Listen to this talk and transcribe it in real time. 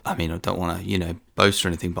I mean, I don't want to, boast or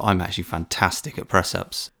anything, but I'm actually fantastic at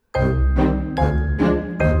press-ups.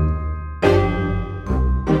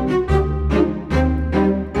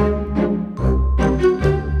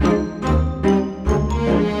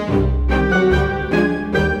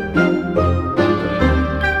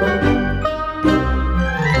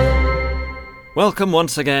 Welcome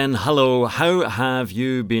once again. Hello. How have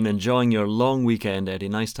you been enjoying your long weekend, Eddie?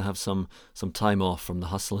 Nice to have some time off from the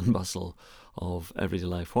hustle and bustle of everyday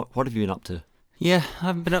life. What have you been up to? Yeah, I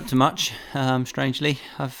haven't been up to much, strangely.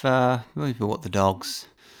 We've walked the dogs.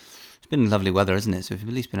 It's been lovely weather, isn't it? So we've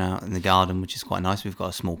at least been out in the garden, which is quite nice. We've got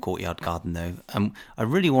a small courtyard garden, though. I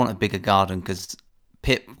really want a bigger garden because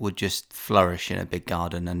Pip would just flourish in a big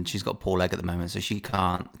garden, and she's got a poor leg at the moment, so she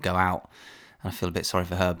can't go out. And I feel a bit sorry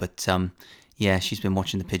for her, but yeah, she's been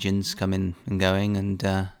watching the pigeons come in and going,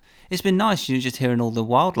 and it's been nice, just hearing all the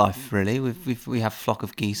wildlife. Really, we have a flock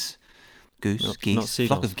of geese. Geese, not seagulls,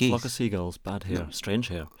 flock of geese. Flock of seagulls, bad hair, strange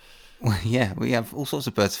hair. Well, yeah, we have all sorts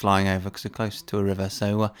of birds flying over because we're close to a river,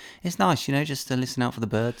 so it's nice, just to listen out for the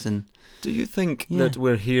birds. And do you think that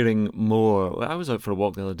we're hearing more? I was out for a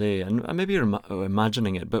walk the other day, and maybe you're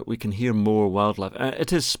imagining it, but we can hear more wildlife.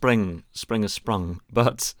 It is spring has sprung,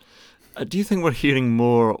 but do you think we're hearing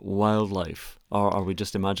more wildlife? Or are we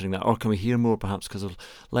just imagining that? Or can we hear more perhaps because of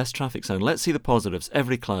less traffic sound? Let's see the positives,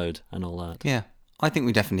 every cloud and all that. Yeah. I think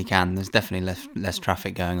we definitely can. There's definitely less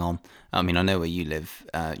traffic going on. I mean, I know where you live.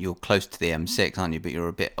 You're close to the M6, aren't you? But you're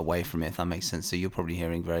a bit away from it, if that makes sense. So you're probably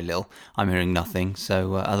hearing very little. I'm hearing nothing.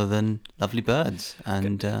 So other than lovely birds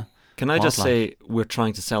and can I wildlife. just say we're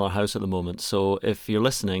trying to sell our house at the moment. So if you're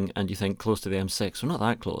listening and you think close to the M6, we're not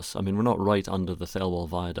that close. I mean, we're not right under the Thelwall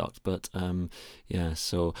Viaduct. But yeah,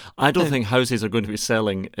 so I don't think houses are going to be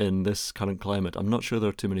selling in this current climate. I'm not sure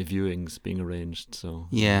there are too many viewings being arranged. So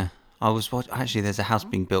yeah. I was actually. There's a house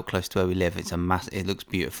being built close to where we live. It's it looks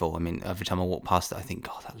beautiful. I mean, every time I walk past it, I think,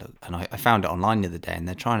 God, that look. And I found it online the other day, and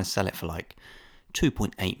they're trying to sell it for like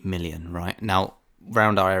 2.8 million. Right now,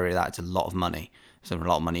 around our area, that's a lot of money. It's not a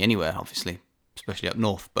lot of money anywhere, obviously, especially up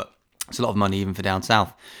north. But it's a lot of money even for down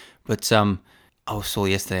south. But I saw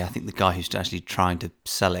yesterday. I think the guy who's actually trying to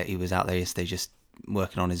sell it, he was out there yesterday, just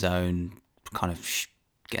working on his own, kind of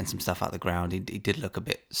getting some stuff out of the ground. He did look a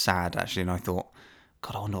bit sad actually, and I thought,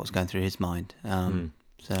 God, I wonder what's going through his mind.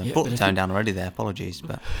 So brought the tone down already there. Apologies,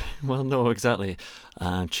 but well, no, exactly.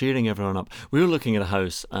 Cheering everyone up. We were looking at a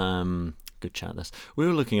house. Good chat. This. We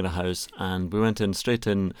were looking at a house, and we went straight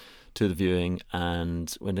in to the viewing,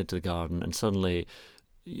 and went into the garden, and suddenly,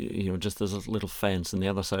 just there's a little fence, and the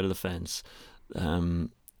other side of the fence,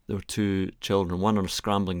 there were two children, one on a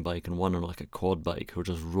scrambling bike and one on like a quad bike, who were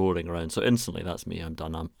just roaring around. So instantly, that's me. I'm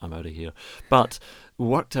done. I'm out of here. But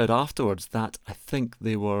worked out afterwards that I think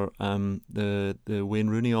they were the Wayne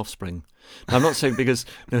Rooney offspring. Now, I'm not saying because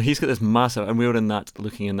he's got this massive, and we were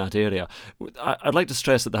looking in that area. I'd like to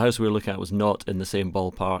stress that the house we were looking at was not in the same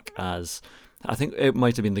ballpark as, I think it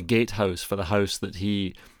might have been the gatehouse for the house that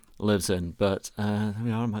he lives in, but there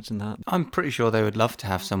we are. Imagine that. I'm pretty sure they would love to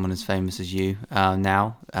have someone as famous as you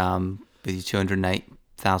now, with your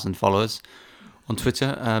 208,000 followers on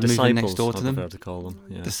Twitter, moving next door to them. I prefer to call them.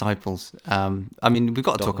 Yeah. Disciples. I mean, we've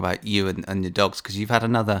got to talk about you and your dogs, because you've had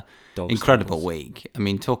another incredible week. I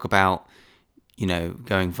mean, talk about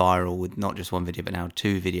going viral with not just one video but now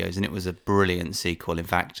 2 videos, and it was a brilliant sequel. In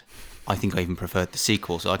fact, I think I even preferred the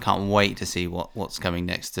sequel, so I can't wait to see what's coming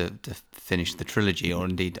next to finish the trilogy, or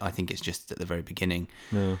indeed I think it's just at the very beginning.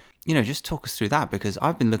 Yeah. Just talk us through that, because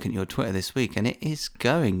I've been looking at your Twitter this week and it is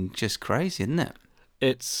going just crazy, isn't it?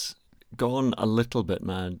 It's gone a little bit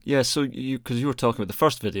mad. Yeah, so because you were talking about the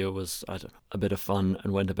first video was a bit of fun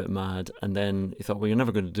and went a bit mad, and then you thought, well, you're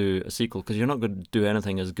never going to do a sequel because you're not going to do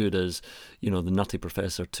anything as good as the Nutty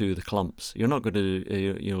Professor 2, The Clumps. You're not going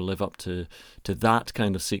to live up to that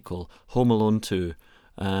kind of sequel. Home Alone 2.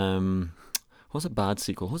 What's a bad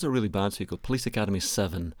sequel? What's a really bad sequel? Police Academy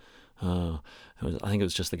 7. I think it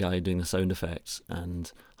was just the guy doing the sound effects,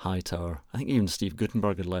 and Hightower. I think even Steve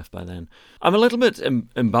Guttenberg had left by then. I'm a little bit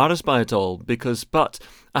embarrassed by it all, but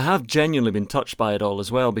I have genuinely been touched by it all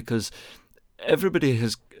as well, because everybody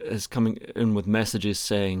is coming in with messages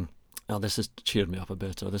saying, oh, this has cheered me up a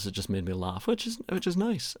bit, or this has just made me laugh, which is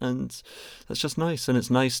nice, and that's just nice, and it's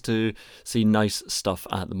nice to see nice stuff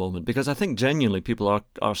at the moment, because I think genuinely people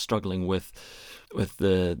are struggling with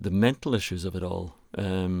the mental issues of it all,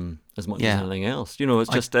 as much as anything else. It's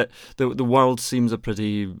just that the world seems a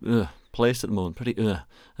pretty place at the moment, pretty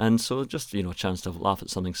and so just a chance to laugh at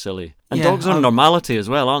something silly. And Yeah, dogs are normality as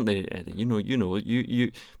well, aren't they, Eddie?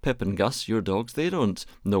 You Pip and Gus, your dogs, they don't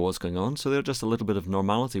know what's going on, so they're just a little bit of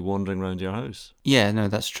normality wandering around your house. Yeah, no,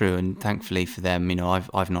 that's true, and thankfully for them,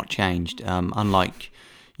 I've not changed, unlike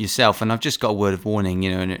yourself. And I've just got a word of warning,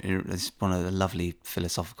 and it's one of the lovely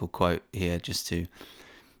philosophical quote here, just to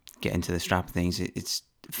get into the strap of things. It's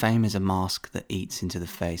fame is a mask that eats into the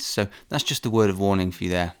face. So that's just a word of warning for you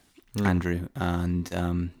there, Andrew. And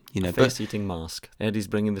Face-eating mask. Eddie's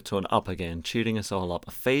bringing the tone up again, cheering us all up.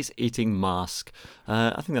 A face-eating mask.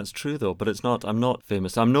 I think that's true, though, but it's not. I'm not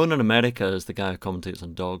famous. I'm known in America as the guy who commentates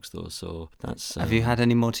on dogs, though, so that's... Have you had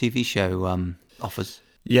any more TV show offers?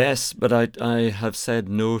 Yes, but I have said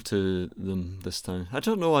no to them this time. I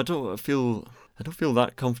don't know. I don't feel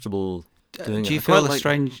that comfortable doing it. Do you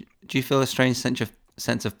feel a strange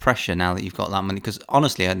sense of pressure now that you've got that money? Because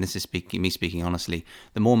honestly, and this is me speaking honestly,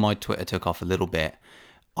 the more my Twitter took off a little bit,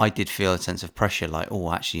 I did feel a sense of pressure, like,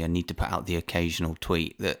 oh, actually, I need to put out the occasional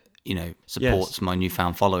tweet that supports my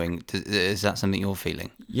newfound following. Is that something you're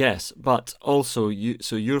feeling? Yes, but also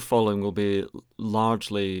your following will be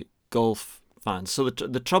largely golf fans. So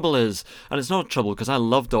the trouble is, and it's not trouble because I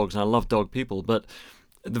love dogs and I love dog people, but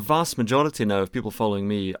the vast majority now of people following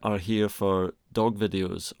me are here for dog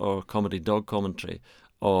videos or comedy dog commentary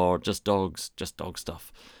or just dog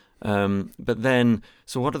stuff. But then,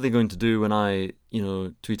 so what are they going to do when I,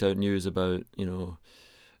 tweet out news about,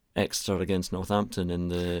 Exeter against Northampton in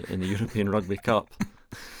the European Rugby Cup?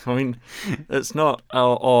 I mean, it's not,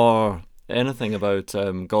 or anything about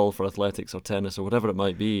golf or athletics or tennis or whatever it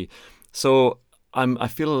might be. So I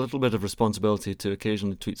feel a little bit of responsibility to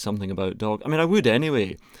occasionally tweet something about dog. I mean, I would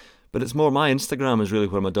anyway, but it's more my Instagram is really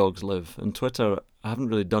where my dogs live. And Twitter, I haven't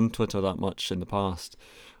really done Twitter that much in the past.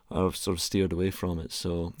 I've sort of steered away from it.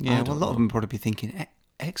 So yeah, well, a lot of them probably be thinking,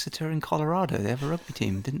 Exeter in Colorado, they have a rugby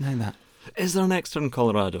team. Didn't know that. Is there an Exeter in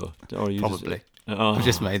Colorado? Or are you probably. I've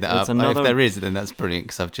just made that up. If there is, then that's brilliant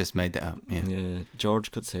because I've just made that up. Yeah.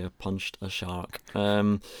 George could say I punched a shark.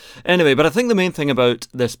 Anyway, but I think the main thing about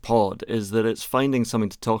this pod is that it's finding something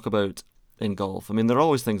to talk about in golf. I mean, there are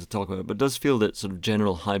always things to talk about, but it does feel that sort of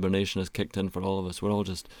general hibernation has kicked in for all of us. We're all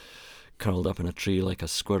just curled up in a tree like a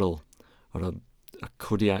squirrel or a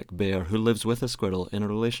Kodiak bear who lives with a squirrel in a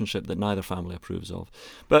relationship that neither family approves of.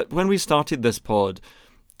 But when we started this pod,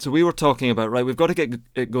 so we were talking about, right, we've got to get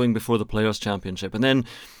it going before the Players' Championship, and then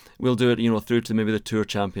we'll do it, through to maybe the Tour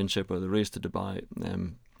Championship or the Race to Dubai.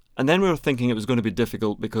 And then we were thinking it was going to be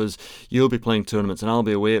difficult because you'll be playing tournaments and I'll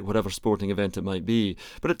be away at whatever sporting event it might be.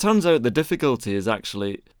 But it turns out the difficulty is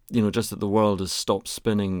actually, just that the world has stopped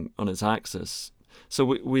spinning on its axis.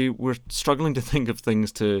 So we're struggling to think of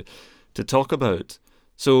things to talk about.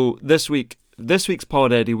 So this week's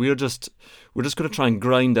pod, Eddie, we're just going to try and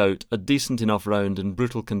grind out a decent enough round in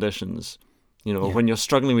brutal conditions. When you're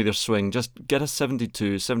struggling with your swing, just get a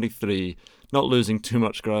 72, 73, not losing too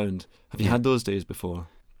much ground. Have you had those days before?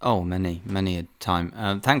 Oh, many a time.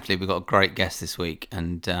 Thankfully, we've got a great guest this week,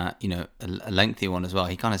 and a lengthy one as well.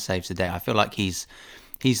 He kind of saves the day. I feel like he's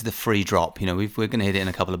the free drop. We're going to hit it in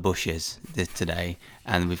a couple of bushes today,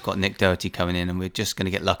 and we've got Nick Dougherty coming in, and we're just going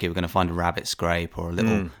to get lucky. We're going to find a rabbit scrape or a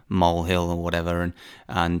little molehill or whatever,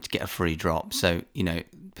 and get a free drop. So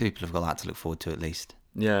people have got that to look forward to at least.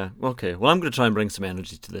 Yeah, okay. Well, I'm going to try and bring some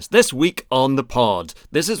energy to this. This week on the pod,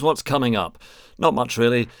 this is what's coming up. Not much,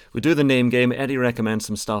 really. We do the name game, Eddie recommends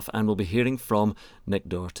some stuff, and we'll be hearing from Nick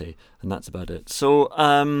Dougherty. And that's about it. So,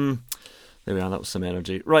 there we are, that was some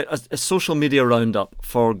energy. Right, a social media roundup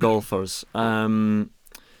for golfers. I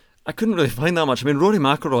couldn't really find that much. I mean, Rory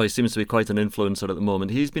McIlroy seems to be quite an influencer at the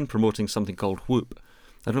moment. He's been promoting something called Whoop.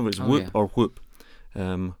 I don't know if it's Whoop or Whoop.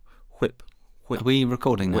 Whip. Are we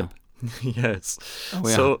recording now? Whip. Yes. Oh,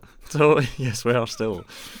 we are. So yes, we are still.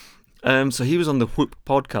 So he was on the Whoop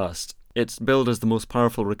podcast. It's billed as the most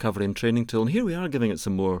powerful recovery and training tool, and here we are giving it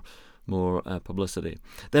some more publicity.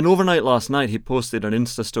 Then overnight last night, he posted an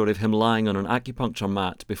Insta story of him lying on an acupuncture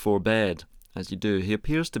mat before bed, as you do. He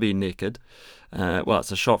appears to be naked. Well,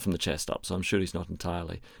 it's a shot from the chest up, so I'm sure he's not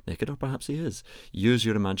entirely naked, or perhaps he is. Use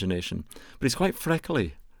your imagination. But he's quite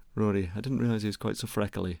freckly. Rory, I didn't realise he was quite so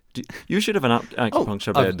freckly. You should have an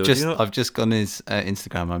acupuncture bed, though. I've just gone his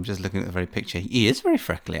Instagram. I'm just looking at the very picture. He is very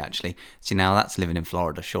freckly, actually. See, now that's living in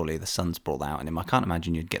Florida. Surely the sun's brought out in him. I can't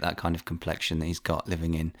imagine you'd get that kind of complexion that he's got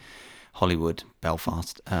living in Hollywood,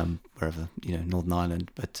 Belfast, wherever, Northern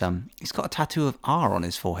Ireland. But he's got a tattoo of R on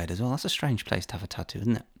his forehead as well. That's a strange place to have a tattoo,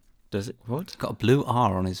 isn't it? Does it? What? He's got a blue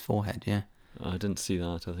R on his forehead, yeah. I didn't see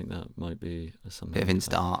that. I think that might be something. Bit of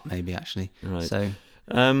Insta art, maybe, actually. Right. So...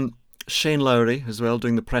 Shane Lowry as well,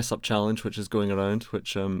 doing the press-up challenge, which is going around,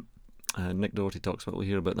 which Nick Dougherty talks about. We'll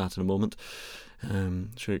hear about that in a moment.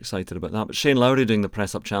 Sure excited about that. But Shane Lowry doing the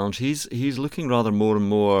press up challenge. He's looking rather more and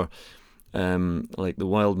more like the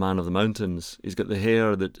wild man of the mountains. He's got the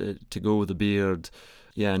hair that to go with the beard.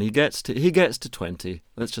 Yeah, and he gets to 20.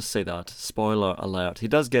 Let's just say that. Spoiler alert. He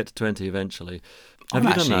does get to 20 eventually. Have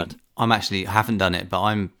you done that? I haven't done it, but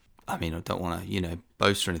I don't want to,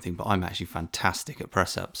 boast or anything, but I'm actually fantastic at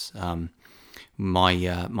press-ups.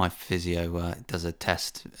 My physio does a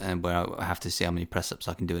test where I have to see how many press-ups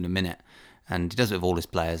I can do in a minute. And he does it with all his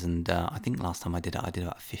players, and I think last time I did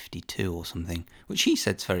about 52 or something, which he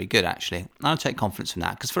said's very good, actually. I'll take confidence from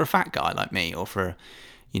that, because for a fat guy like me, or for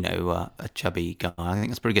a chubby guy, I think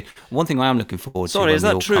that's pretty good. One thing I am looking forward to... Sorry, is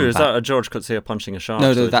that true? Is that a George Coetzee punching a shark?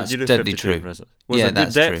 No, that's deadly true. Was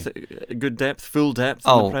it good depth, full depth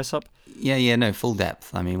in the press-up? Yeah, full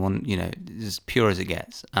depth. I mean, as pure as it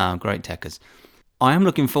gets. Great techers. I am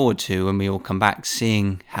looking forward to, when we all come back,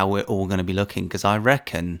 seeing how we're all going to be looking, because I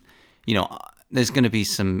reckon... there's going to be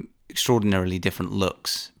some extraordinarily different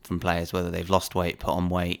looks from players, whether they've lost weight, put on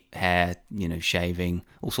weight, hair, shaving,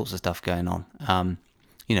 all sorts of stuff going on.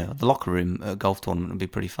 The locker room at a golf tournament will be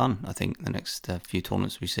pretty fun, I think, the next few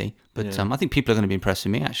tournaments we see. But I think people are going to be impressed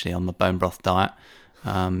with me, actually, on the bone broth diet.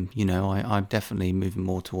 I'm definitely moving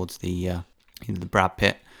more towards the Brad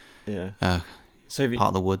Pitt part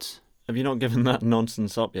of the woods. Have you not given that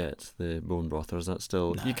nonsense up yet, the bone broth, or is that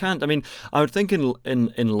still... No. You can't... I mean, I would think in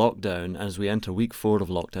lockdown, as we enter week 4 of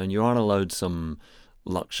lockdown, you are allowed some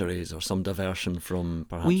luxuries or some diversion from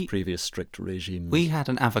perhaps previous strict regimes. We had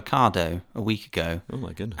an avocado a week ago. Oh,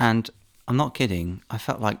 my goodness. And I'm not kidding, I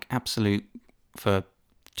felt like absolute for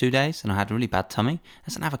 2 days, and I had a really bad tummy.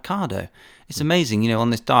 That's an avocado. It's amazing, on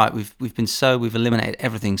this diet, we've eliminated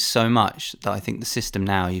everything so much that I think the system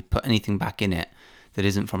now, you put anything back in it that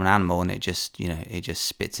isn't from an animal, and it just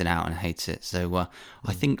spits it out and hates it. So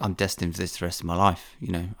I think I'm destined for this the rest of my life.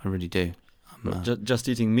 I really do. Just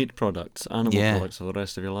eating meat products, animal products for the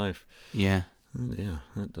rest of your life. Yeah. Yeah,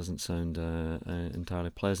 that doesn't sound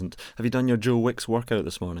entirely pleasant. Have you done your Joe Wicks workout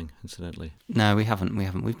this morning, incidentally? No, we haven't.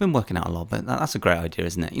 We've been working out a lot, but that's a great idea,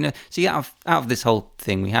 isn't it? So out of this whole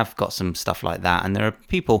thing, we have got some stuff like that, and there are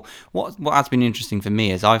people... What has been interesting for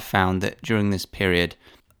me is I've found that during this period,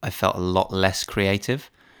 I felt a lot less creative.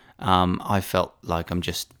 I felt like I'm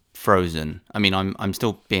just frozen. I mean, I'm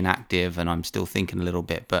still being active and I'm still thinking a little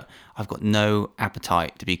bit, but I've got no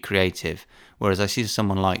appetite to be creative. Whereas I see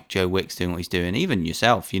someone like Joe Wicks doing what he's doing, even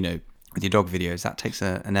yourself, with your dog videos, that takes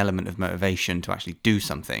an element of motivation to actually do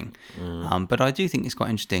something. But I do think it's quite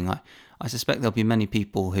interesting. I suspect there'll be many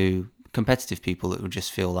people competitive people that will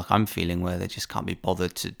just feel like I'm feeling, where they just can't be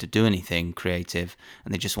bothered to do anything creative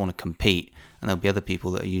and they just want to compete. And there'll be other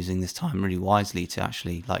people that are using this time really wisely to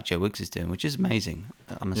actually, like Joe Wicks is doing, which is amazing,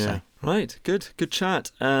 I must say. Right, good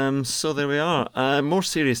chat. So there we are. More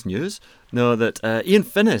serious news. Know that Ian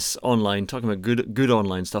Finnis online, talking about good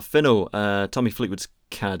online stuff. Finno, Tommy Fleetwood's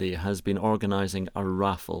caddy, has been organising a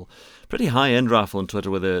raffle, pretty high-end raffle on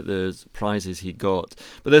Twitter with the prizes he got.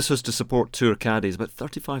 But this was to support tour caddies, about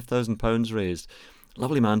 £35,000 raised.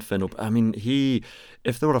 Lovely man, Finno. I mean,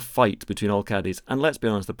 if there were a fight between all caddies, and let's be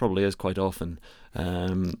honest, there probably is quite often,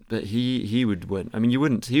 but he would win. I mean, you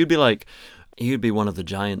wouldn't. He would be one of the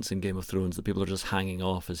giants in Game of Thrones that people are just hanging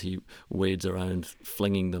off as he wades around,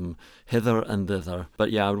 flinging them hither and thither.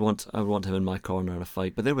 But yeah, I would want him in my corner in a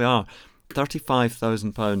fight. But there we are.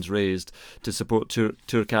 £35,000 raised to support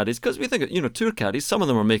tour caddies, because we think, tour caddies, some of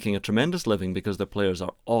them are making a tremendous living because their players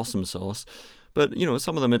are awesome sauce, but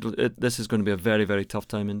some of them this is going to be a very, very tough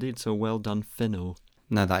time indeed. So well done, Finno.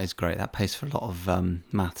 No, that is great. That pays for a lot of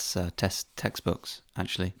maths textbooks,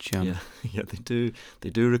 actually. Yeah, they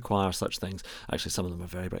do require such things. Actually, some of them are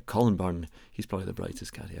very bright. Colin Byrne, he's probably the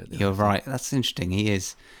brightest caddy out there. You're right. That's interesting. He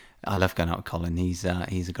is. I love going out with Colin. He's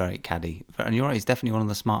a great caddy, and you're right. He's definitely one of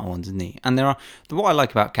the smarter ones, isn't he? And what I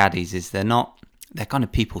like about caddies is they're kind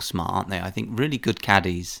of people smart, aren't they? I think really good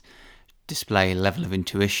caddies display a level of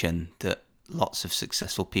intuition that lots of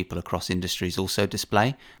successful people across industries also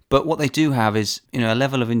display. But what they do have is, a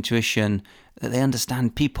level of intuition that they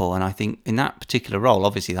understand people. And I think in that particular role,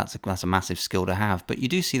 obviously that's a massive skill to have. But you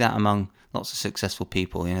do see that among lots of successful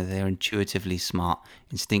people. They're intuitively smart.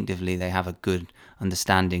 Instinctively, they have a good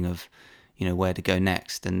understanding of, where to go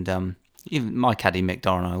next. And even my caddy, Mick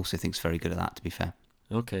Doran, I also think is very good at that, to be fair.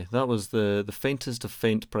 Okay, that was the faintest of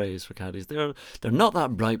faint praise for caddies. They're not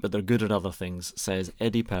that bright, but they're good at other things, says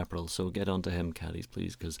Eddie Pepperell. So get on to him, caddies,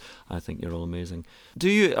 please, because I think you're all amazing. Do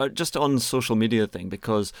you, just on the social media thing,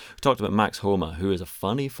 because we talked about Max Homa, who is a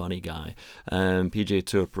funny guy, PGA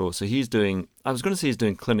Tour pro. So he's doing, I was going to say he's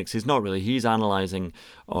doing clinics. He's not really. He's analysing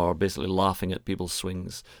or basically laughing at people's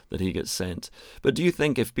swings that he gets sent. But do you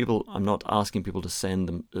think if people, I'm not asking people to send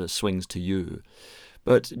them swings to you,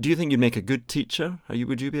 but do you think you'd make a good teacher?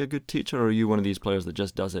 Would you be a good teacher, or are you one of these players that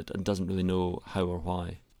just does it and doesn't really know how or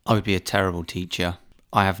why? I would be a terrible teacher.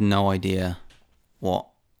 I have no idea what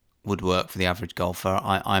would work for the average golfer.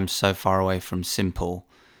 I'm so far away from simple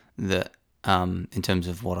that in terms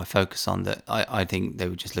of what I focus on, that I think they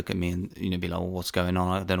would just look at me and be like, well, what's going on?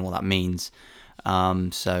 I don't know what that means.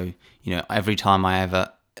 So every time I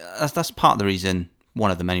ever, that's part of the reason, one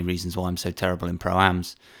of the many reasons why I'm so terrible in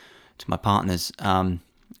pro-ams to my partners. I'm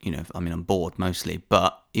bored mostly,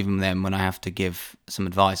 but even then, when I have to give some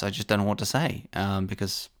advice, I just don't know what to say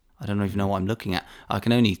because I don't even know what I'm looking at. I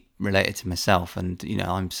can only relate it to myself, and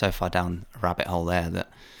I'm so far down a rabbit hole there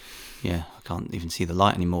that I can't even see the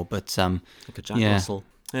light anymore. But like a Jack Russell.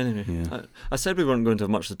 Anyway, I said we weren't going to have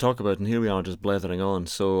much to talk about, and here we are just blethering on.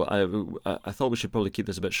 So I thought we should probably keep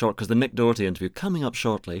this a bit short, because the Nick Dougherty interview coming up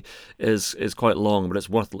shortly is quite long, but it's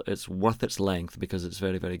worth its length because it's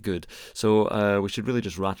very, very good. So we should really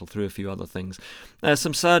just rattle through a few other things.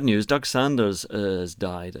 Some sad news: Doug Sanders has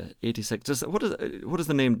died at 86. What does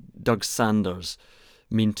the name Doug Sanders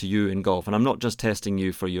mean to you in golf? And I'm not just testing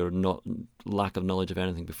you for your lack of knowledge of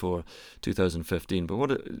anything before 2015,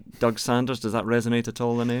 but Doug Sanders, does that resonate at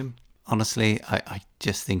all, the name? Honestly, I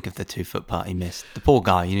just think of the 2-foot putt he missed. The poor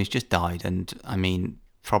guy, he's just died, and I mean,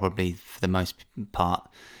 probably for the most part,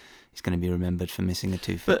 he's going to be remembered for missing a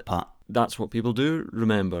 2-foot putt. That's what people do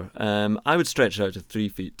remember. I would stretch it out to 3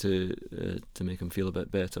 feet to make him feel a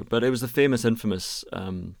bit better. But it was the famous, infamous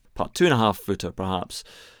putt, 2.5-footer perhaps,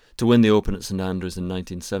 to win the Open at St Andrews in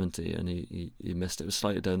 1970, and he missed it. It was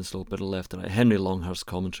slightly down the slope, bit of left and right. Henry Longhurst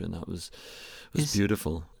commentary, and that was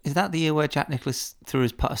beautiful. Is that the year where Jack Nicklaus threw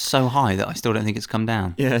his putter so high that I still don't think it's come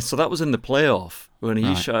down? Yeah, so that was in the playoff when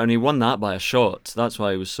he shot, and he won that by a shot. That's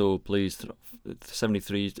why he was so pleased.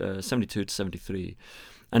 72 to 73,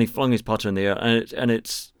 and he flung his putter in the air, and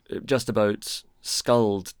it's just about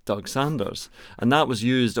sculled Doug Sanders, and that was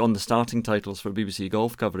used on the starting titles for BBC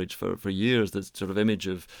golf coverage for years. This sort of image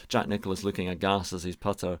of Jack Nicklaus looking aghast as his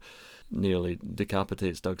putter nearly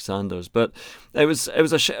decapitates Doug Sanders. But it was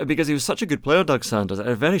because he was such a good player, Doug Sanders.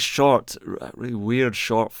 A very short, really weird,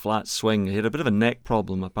 short, flat swing. He had a bit of a neck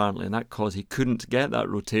problem apparently, and that caused he couldn't get that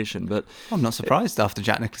rotation. But I'm not surprised after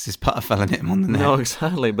Jack Nicklaus's putter fell and hit him on the neck. No,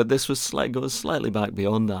 exactly. But this was goes slightly back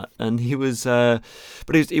beyond that, and he was. But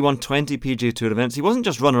he won 20 PGA Tour events. He wasn't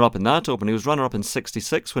just runner-up in that Open. He was runner-up in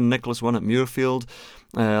 '66 when Nicklaus won at Muirfield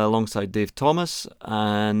alongside Dave Thomas,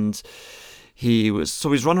 and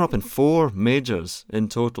he's runner-up in 4 majors in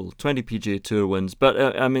total, 20 PGA Tour wins. But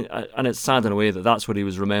and it's sad in a way that that's what he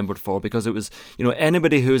was remembered for, because it was,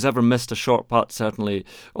 anybody who's ever missed a short putt, certainly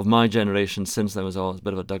of my generation since then, was always a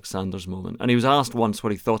bit of a Doug Sanders moment. And he was asked once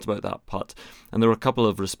what he thought about that putt, and there were a couple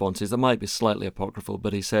of responses that might be slightly apocryphal,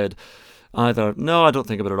 but he said either, no, I don't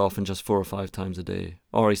think about it often, just 4 or 5 times a day.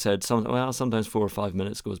 Or he said, sometimes 4 or 5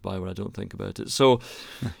 minutes goes by where I don't think about it. So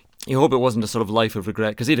you hope it wasn't a sort of life of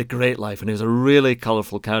regret, because he had a great life and he was a really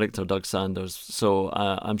colourful character, Doug Sanders. So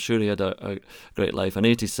I'm sure he had a great life, and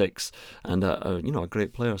 86, and a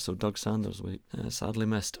great player. So Doug Sanders, we sadly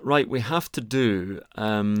missed. Right, we have to do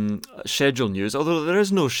schedule news, although there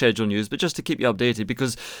is no schedule news, but just to keep you updated,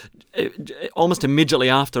 because almost immediately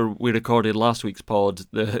after we recorded last week's pod,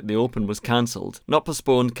 the Open was cancelled. Not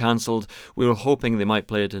postponed, cancelled. We were hoping they might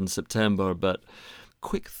play it in September, but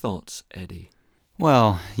quick thoughts, Eddie?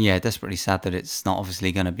 Well, yeah, desperately sad that it's not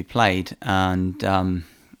obviously going to be played. And,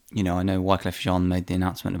 I know Wycliffe Jean made the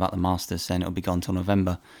announcement about the Masters saying it'll be gone till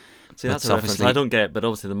November. See, that's a reference I don't get, but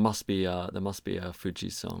obviously there must be a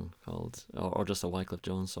Fuji song called, or just a Wycliffe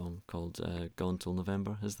Jean song called Gone Till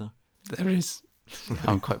November, is there? There is.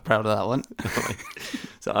 I'm quite proud of that one.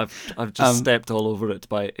 So I've just stepped all over it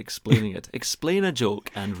by explaining it. Explain a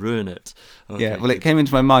joke and ruin it. Okay. Yeah, well, it came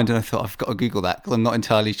into my mind and I thought, I've got to Google that because I'm not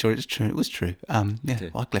entirely sure it's true. It was true.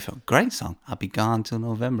 Okay. Wycliffe, great song. I'll be gone till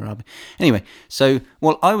November. Anyway, so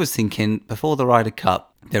what I was thinking, before the Ryder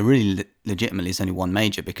Cup, there really legitimately is only one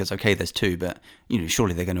major, because, okay, there's 2, but,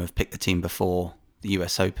 surely they're going to have picked the team before the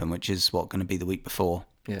US Open, which is going to be the week before.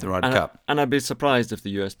 Yeah. The Ryder Cup. And I'd be surprised if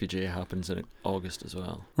the USPGA happens in August as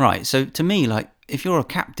well. Right, so to me, if you're a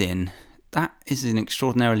captain, that is an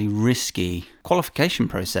extraordinarily risky qualification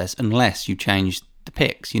process unless you change the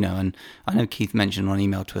picks, and I know Keith mentioned on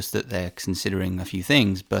email to us that they're considering a few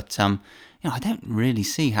things, but I don't really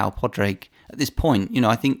see how Podrake at this point,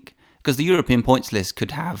 I think because the European points list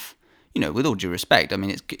could have, with all due respect, I mean,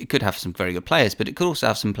 it could have some very good players, but it could also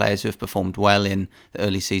have some players who have performed well in the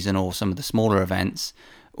early season or some of the smaller events,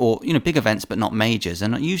 or big events but not majors.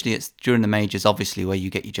 And usually it's during the majors, obviously, where you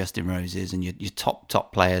get your Justin Roses and your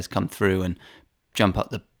top players come through and jump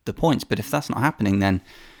up the points. But if that's not happening, then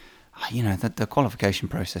the qualification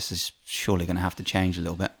process is surely going to have to change a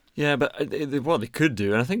little bit. Yeah, but what they could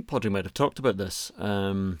do, and I think Podrake might have talked about this,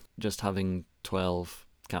 just having 12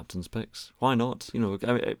 captain's picks. Why not?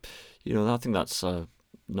 I think that's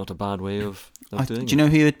not a bad way of doing it. Do you know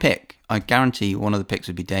who you would pick? I guarantee one of the picks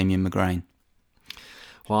would be Damien McGrain.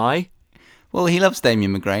 Why? Well, he loves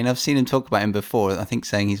Damien McGrain. I've seen him talk about him before. I think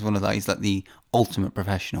saying he's like the ultimate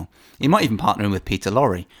professional. He might even partner him with Peter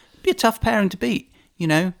Lorre. It'd be a tough pairing to beat.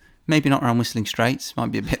 Maybe not around Whistling Straits.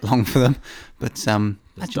 Might be a bit long for them. But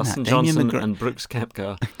Dustin Johnson and Brooks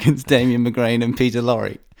Koepka against Damien McGrain and Peter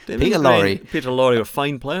Lorre. Peter Lorre are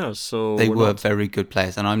fine players, so they were very good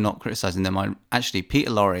players, and I'm not criticising them.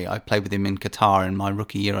 Peter Lorre, I played with him in Qatar in my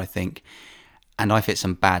rookie year, I think, and I've hit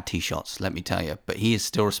some bad tee shots, let me tell you. But he is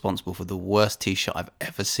still responsible for the worst tee shot I've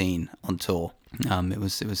ever seen on tour. It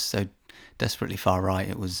was so desperately far right.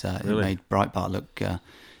 It was really? It made Breitbart look,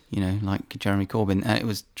 like Jeremy Corbyn. It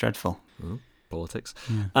was dreadful. Mm. Politics.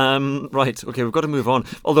 Yeah. Right, okay, we've got to move on.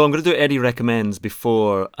 Although I'm going to do Eddie Recommends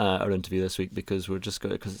before our interview this week, because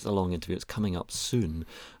because it's a long interview. It's coming up soon.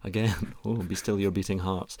 Again, be still your beating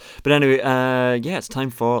hearts. But anyway, it's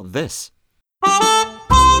time for this.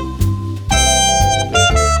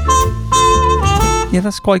 Yeah,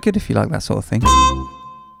 that's quite good if you like that sort of thing.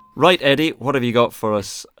 Right, Eddie, what have you got for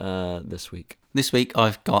us this week? This week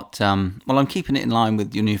I've got, I'm keeping it in line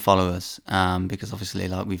with your new followers, because obviously,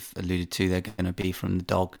 like we've alluded to, they're going to be from the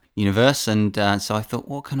dog universe, and so I thought,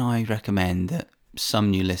 what can I recommend that some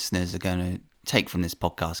new listeners are going to take from this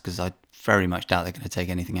podcast, because I very much doubt they're going to take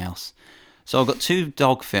anything else. So I've got 2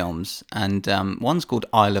 dog films, and one's called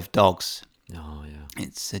Isle of Dogs. Oh, yeah.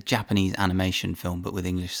 It's a Japanese animation film, but with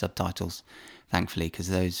English subtitles. Thankfully, because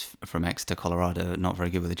those from Exeter, Colorado, are not very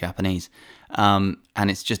good with the Japanese. And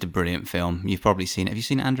it's just a brilliant film. You've probably seen it. Have you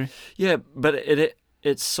seen it, Andrew? Yeah, but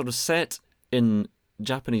it's sort of set in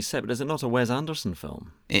Japanese set, but is it not a Wes Anderson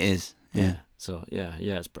film? It is, yeah. So,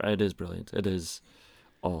 it is brilliant. It is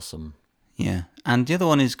awesome. Yeah. And the other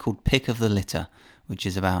one is called Pick of the Litter, which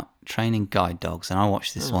is about training guide dogs. And I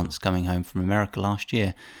watched this once coming home from America last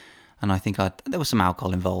year. And I think there was some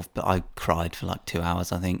alcohol involved, but I cried for like 2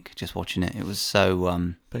 hours, I think, just watching it. It was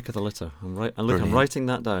so... Pick of the litter. I'm writing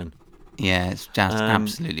that down. Yeah, it's just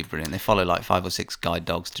absolutely brilliant. They follow like 5 or 6 guide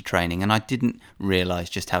dogs to training, and I didn't realise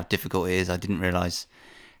just how difficult it is. I didn't realise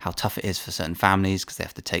how tough it is for certain families, because they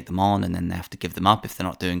have to take them on and then they have to give them up if they're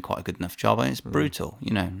not doing quite a good enough job. I mean, it's brutal,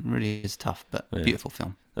 it really is tough, but beautiful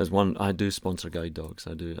film. There's one. I do sponsor guide dogs.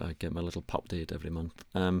 I get my little pup date every month.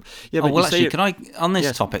 Can I on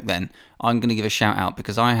this topic then? I'm going to give a shout out,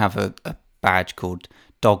 because I have a badge called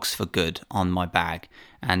Dogs for Good on my bag,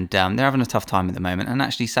 and they're having a tough time at the moment. And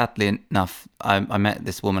actually, sadly enough, I met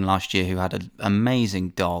this woman last year who had an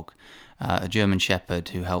amazing dog, a German Shepherd,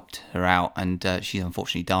 who helped her out, and she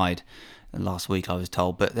unfortunately died last week, I was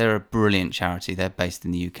told. But they're a brilliant charity. They're based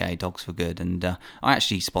in the UK, Dogs for Good, and I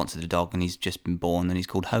actually sponsored a dog, and he's just been born, and he's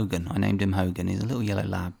called Hogan. I named him Hogan. He's a little yellow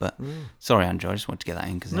lab, but sorry, Andrew, I just wanted to get that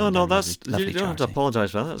in, because no, that's lovely you don't have to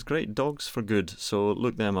apologise for that. That's great. Dogs for Good. So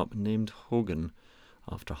look them up. Named Hogan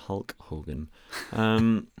after Hulk Hogan.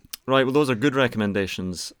 Right, well, those are good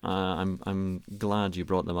recommendations. I'm glad you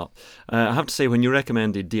brought them up. I have to say, when you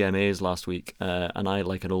recommended DMAs last week, and I,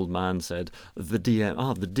 like an old man, said the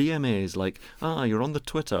DMAs, like, you're on the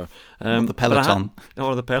Twitter, the Peloton,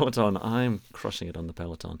 or the Peloton. I'm crushing it on the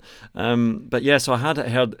Peloton. But yeah, so I had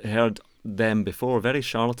heard them before. Very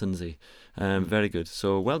charlatansy. Very good.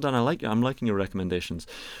 So well done. I'm liking your recommendations.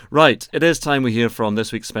 Right, it is time we hear from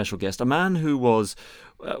this week's special guest, a man who was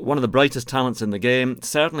one of the brightest talents in the game,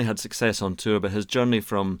 certainly had success on tour, but his journey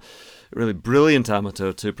from really brilliant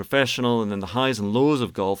amateur to professional, and then the highs and lows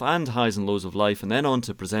of golf and highs and lows of life, and then on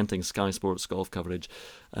to presenting Sky Sports golf coverage.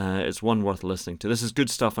 It's one worth listening to. This is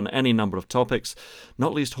good stuff on any number of topics,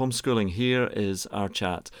 not least homeschooling. Here is our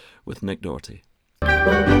chat with Nick Dougherty.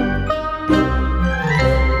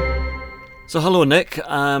 So hello, Nick.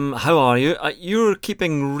 How are you? You're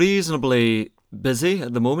keeping reasonably busy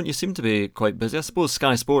at the moment. You seem to be quite busy. I suppose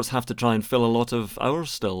Sky Sports have to try and fill a lot of hours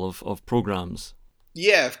still of programmes.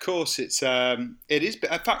 Yeah, of course. It is.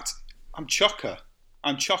 In fact, I'm chocker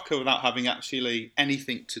I'm chocker without having actually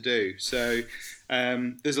anything to do. So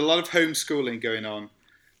there's a lot of homeschooling going on,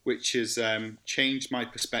 which has changed my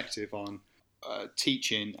perspective on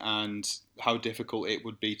teaching and how difficult it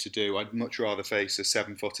would be to do. I'd much rather face a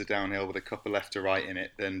 7-footer downhill with a couple left to right in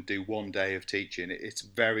it than do one day of teaching. It's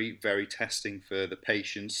very, very testing for the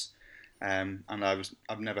patience, and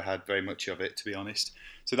I've never had very much of it, to be honest.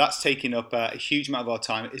 So that's taking up a huge amount of our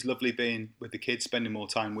time. It's lovely being with the kids, spending more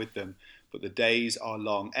time with them, but the days are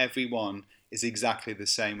long. Everyone is exactly the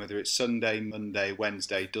same, whether it's Sunday, Monday,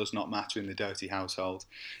 Wednesday, does not matter in the Doherty household.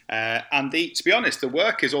 And to be honest, the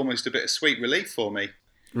work is almost a bit of sweet relief for me.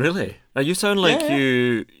 Really? You sound like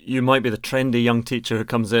you might be the trendy young teacher who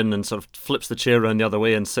comes in and sort of flips the chair around the other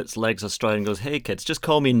way and sits legs astride and goes, "Hey kids, just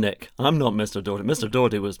call me Nick. I'm not Mr. Doherty. Mr.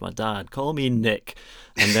 Doherty was my dad. Call me Nick."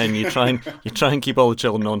 And then you try and keep all the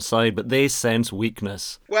children on side, but they sense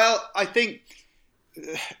weakness. Well, I think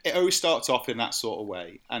it always starts off in that sort of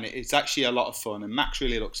way, and it's actually a lot of fun, and Max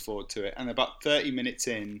really looks forward to it. And about 30 minutes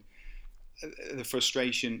in, the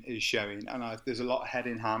frustration is showing, and there's a lot of head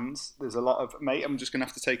in hands. There's a lot of, mate, I'm just going to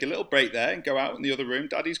have to take a little break there and go out in the other room.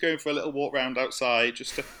 Daddy's going for a little walk round outside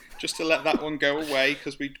just to let that one go away,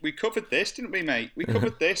 because we covered this, didn't we, mate? We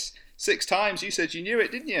covered this 6 times. You said you knew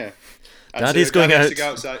it, didn't you? And Daddy's so going out to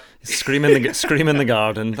go outside. screaming in the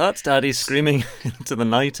garden. That's Daddy screaming into the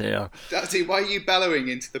night air. Daddy, why are you bellowing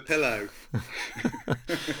into the pillow?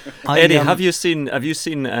 Eddie, have you seen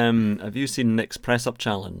Nick's press up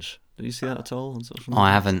challenge? Did you see that at all on social media?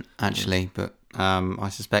 I haven't actually, but I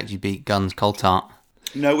suspect you beat Guns cold tart.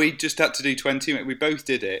 No, we just had to do 20. We both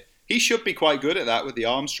did it. He should be quite good at that with the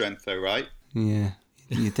arm strength, though, right? Yeah,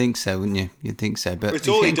 you'd think so, wouldn't you? You'd think so, but it's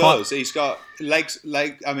all he does. He's got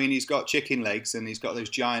he's got chicken legs, and he's got those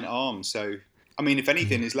giant arms. So, I mean, if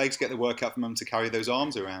anything, his legs get the work out from him to carry those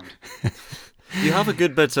arms around. You have a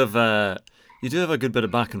good bit of. You do have a good bit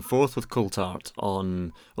of back and forth with Coulthard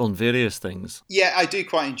on various things. Yeah, I do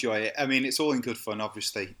quite enjoy it. I mean, it's all in good fun,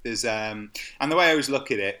 obviously. There's and the way I always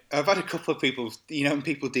look at it, I've had a couple of people, when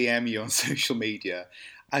people DM you on social media,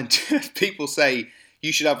 and people say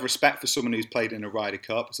you should have respect for someone who's played in a Ryder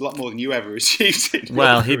Cup. It's a lot more than you ever achieved in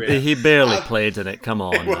Well, your career. he barely played in it. Come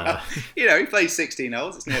on. Well, he played 16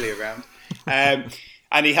 holes. It's nearly a round.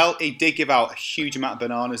 And he did give out a huge amount of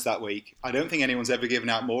bananas that week. I don't think anyone's ever given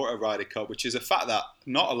out more at a Ryder Cup, which is a fact that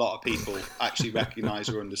not a lot of people actually recognise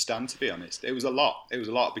or understand, to be honest. It was a lot. It was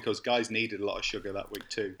a lot because guys needed a lot of sugar that week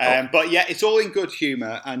too. But yeah, it's all in good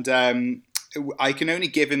humour, and I can only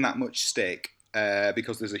give him that much stick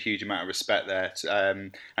because there's a huge amount of respect there.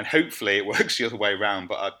 And hopefully it works the other way around,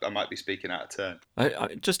 but I might be speaking out of turn.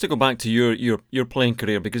 Just to go back to your playing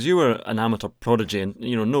career, because you were an amateur prodigy, and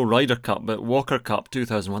no Ryder Cup, but Walker Cup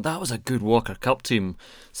 2001. That was a good Walker Cup team.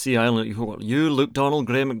 Sea Island, you, Luke Donald,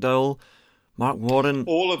 Graham McDowell, Mark Warren.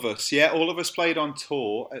 All of us played on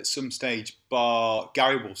tour at some stage, bar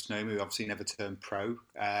Gary Wolfsnome, who obviously never turned pro,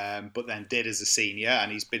 but then did as a senior, and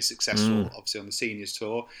he's been successful obviously on the seniors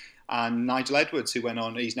tour. And Nigel Edwards, who went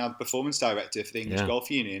on, he's now the performance director for the English Golf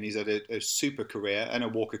Union. He's had a super career, and a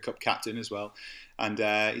Walker Cup captain as well. And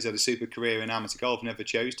he's had a super career in amateur golf, never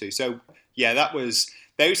chose to. So, yeah, those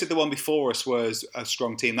said the one before us was a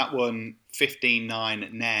strong team. That won 15-9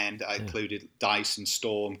 at Nairn. That included Dyson,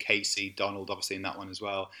 Storm, Casey, Donald, obviously in that one as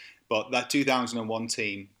well. But that 2001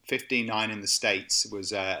 team, 15-9 in the States,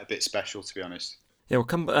 was a bit special, to be honest. Yeah, we'll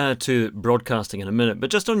come to broadcasting in a minute. But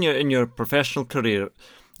just in your professional career,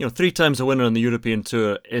 3 times a winner on the European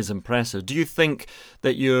Tour is impressive. Do you think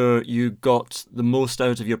that you got the most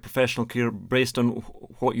out of your professional career based on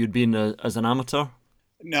what you'd been as an amateur?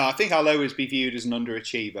 No, I think I'll always be viewed as an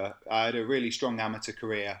underachiever. I had a really strong amateur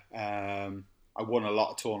career. I won a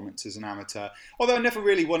lot of tournaments as an amateur, although I never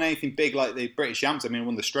really won anything big like the British Ams. I mean, I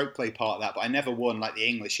won the stroke play part of that, but I never won like the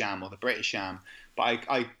English Am or the British Am. But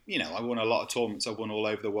I won a lot of tournaments. I won all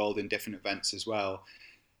over the world in different events as well.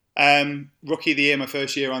 Rookie of the year, my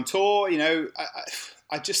first year on tour.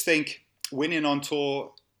 I just think winning on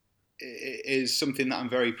tour is something that I'm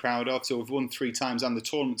very proud of. So I've won 3 times, and the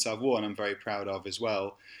tournaments I've won I'm very proud of as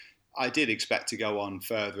well. I did expect to go on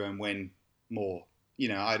further and win more.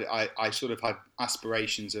 I sort of had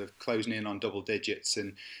aspirations of closing in on double digits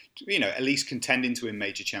and, at least contending to win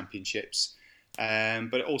major championships.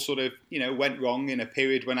 But it all sort of, went wrong in a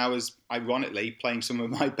period when I was, ironically, playing some of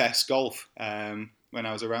my best golf when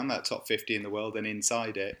I was around that top 50 in the world and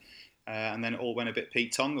inside it. And then it all went a bit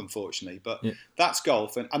Pete Tong, unfortunately. But that's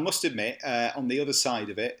golf. And I must admit, on the other side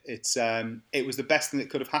of it, it was the best thing that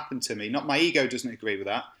could have happened to me. Not my ego doesn't agree with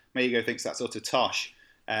that. My ego thinks that's utter tosh.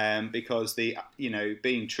 Because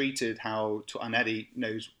being treated how, and Eddie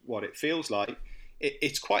knows what it feels like,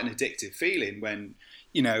 it's quite an addictive feeling when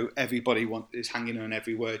everybody is hanging on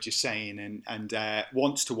every word you're saying and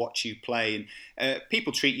wants to watch you play. And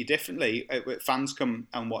people treat you differently. Fans come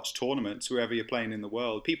and watch tournaments wherever you're playing in the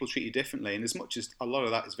world. People treat you differently, and as much as a lot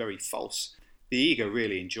of that is very false, the ego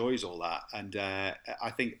really enjoys all that. And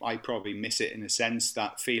I think I probably miss it in a sense,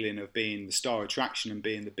 that feeling of being the star attraction and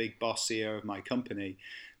being the big boss CEO of my company.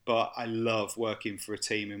 But I love working for a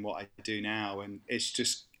team in what I do now, and it's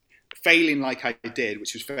just failing like I did,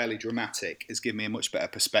 which was fairly dramatic, has given me a much better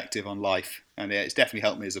perspective on life, and it's definitely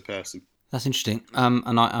helped me as a person. That's interesting.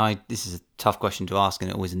 And I this is a tough question to ask, and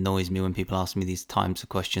it always annoys me when people ask me these types of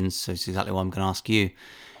questions. So it's exactly what I'm going to ask you.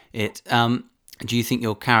 Do you think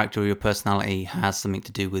your character or your personality has something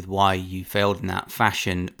to do with why you failed in that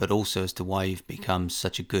fashion, but also as to why you've become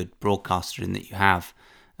such a good broadcaster in that you have?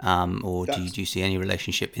 Or do you see any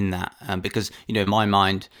relationship in that? Because, in my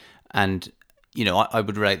mind, and, I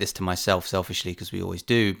would relate this to myself selfishly because we always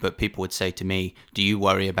do, but people would say to me, do you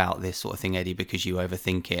worry about this sort of thing, Eddie, because you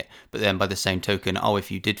overthink it? But then by the same token, if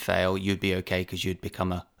you did fail, you'd be okay because you'd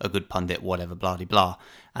become a good pundit, whatever, blah, blah, blah.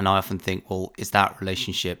 And I often think, well, is that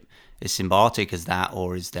relationship as symbiotic as that,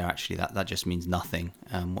 or is there actually that just means nothing?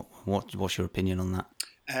 What's your opinion on that?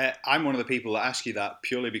 I'm one of the people that ask you that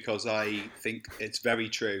purely because I think it's very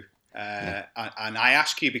true. And I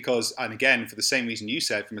ask you because, and again, for the same reason you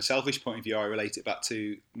said, from a selfish point of view, I relate it back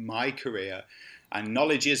to my career. And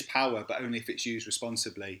knowledge is power, but only if it's used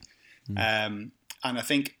responsibly. And I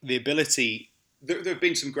think the ability, there have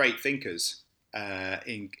been some great thinkers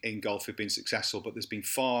in golf who've been successful, but there's been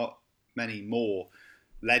far many more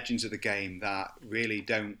legends of the game that really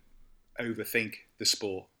don't overthink the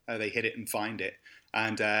sport. They hit it and find it.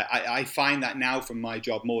 And I find that now from my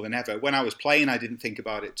job more than ever. When I was playing, I didn't think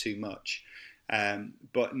about it too much.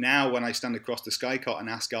 But now when I stand across the skycot and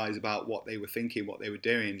ask guys about what they were thinking, what they were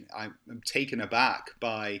doing, I'm taken aback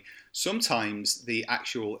by sometimes the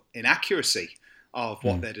actual inaccuracy of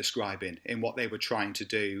what they're describing in what they were trying to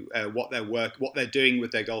do, what they're doing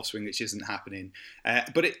with their golf swing, which isn't happening.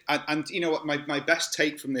 And you know what, my best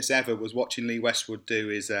take from this ever was watching Lee Westwood do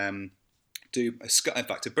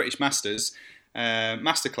a British Masters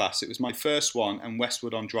masterclass. It was my first one, and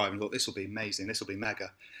Westwood on drive. And I thought, this will be amazing, this will be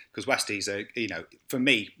mega, because Westie's for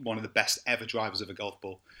me, one of the best ever drivers of a golf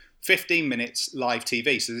ball. 15 minutes live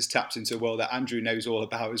TV, so this taps into a world that Andrew knows all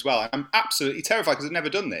about as well. I'm absolutely terrified because I've never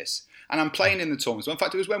done this. And I'm playing in the tournaments. In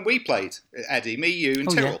fact, it was when we played, Eddie, me, you, and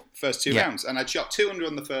Tyrrell, first two rounds. And I'd shot 200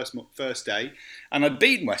 on the first day, and I'd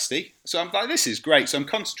beaten Westie. So I'm like, this is great. So I'm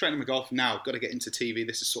concentrating on my golf now. I've got to get into TV.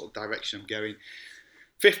 This is sort of direction I'm going.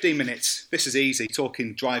 15 minutes, this is easy,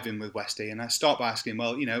 driving with Westie. And I start by asking,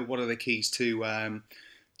 well, what are the keys to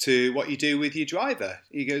what you do with your driver?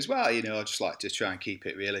 He goes, well, I just like to try and keep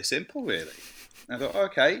it really simple, really. And I thought,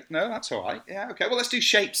 okay, no, that's all right. Yeah, okay. Well, let's do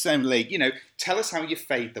shapes then, Lee. Tell us how you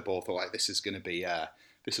fade the ball. I thought, like, this is going to be,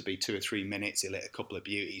 this will be 2 or 3 minutes. He'll hit a couple of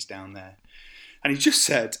beauties down there. And he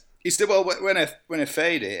said, well, when I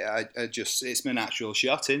fade it, it's my natural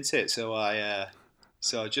shot, isn't it? So I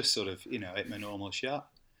just sort of, hit my normal shot.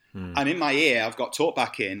 And in my ear, I've got talk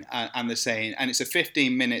back in, and they're saying, and it's a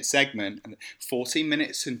 15-minute segment, and 14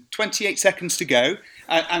 minutes and 28 seconds to go.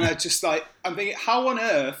 And I just I'm thinking, how on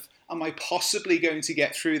earth am I possibly going to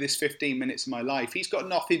get through this 15 minutes of my life? He's got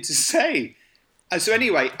nothing to say. And so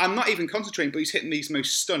anyway, I'm not even concentrating, but he's hitting these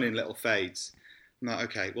most stunning little fades. I'm like,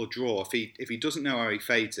 okay, well, draw. If he doesn't know how he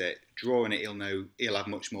fades it, drawing it, he'll have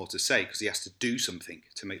much more to say because he has to do something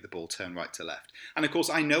to make the ball turn right to left. And of course,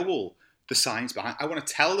 I know all the science behind. I want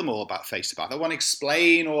to tell them all about face to path. I want to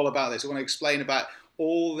explain all about this. I want to explain about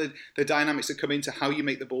all the dynamics that come into how you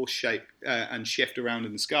make the ball shape and shift around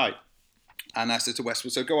in the sky. And I said to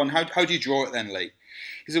Westwood, so go on, how do you draw it then, Lee?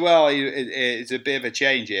 He said, well, it's a bit of a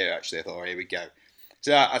change here, actually. I thought, oh, here we go.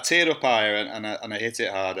 So I teared up higher and I hit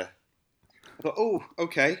it harder. I thought, oh,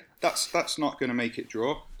 okay, that's not going to make it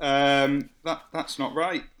draw. That's not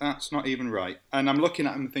right. That's not even right. And I'm looking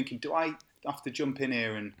at him thinking, do I have to jump in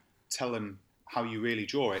here and tell him how you really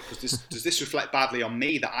draw it? Because does this reflect badly on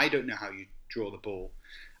me that I don't know how you draw the ball?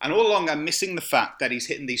 And all along, I'm missing the fact that he's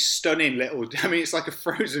hitting these stunning little... it's like a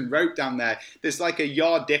frozen rope down there. There's like a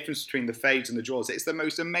yard difference between the fades and the draws. It's the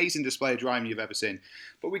most amazing display of driving you've ever seen.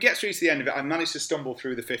 But we get through to the end of it. I managed to stumble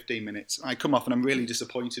through the 15 minutes. I come off and I'm really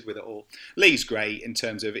disappointed with it all. Lee's great in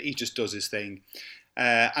terms of he just does his thing.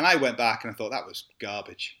 And I went back and I thought, that was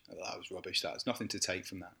garbage. I thought, that was rubbish. That was nothing to take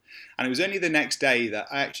from that. And it was only the next day that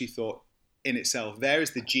I actually thought, in itself, there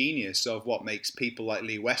is the genius of what makes people like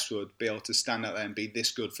Lee Westwood be able to stand out there and be this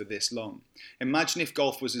good for this long. Imagine if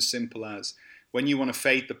golf was as simple as when you want to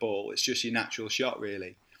fade the ball, it's just your natural shot,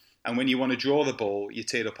 really. And when you want to draw the ball, you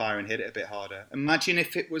teed up higher and hit it a bit harder. Imagine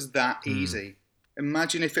if it was that easy.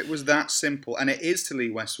 Imagine if it was that simple, and it is to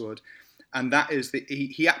Lee Westwood, and that is that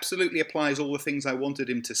he absolutely applies all the things I wanted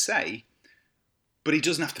him to say, but he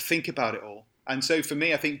doesn't have to think about it all. And so for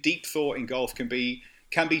me, I think deep thought in golf can be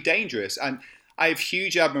dangerous. And I have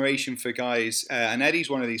huge admiration for guys, and Eddie's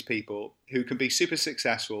one of these people who can be super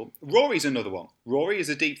successful. Rory's another one. Rory is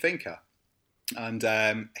a deep thinker,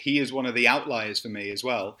 and he is one of the outliers for me as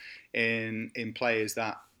well in players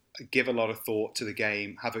that give a lot of thought to the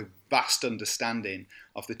game, have a vast understanding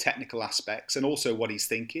of the technical aspects and also what he's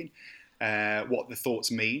thinking, what the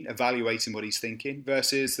thoughts mean, evaluating what he's thinking,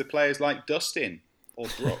 versus the players like Dustin or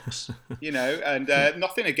Brooks, and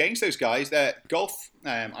nothing against those guys. Their golf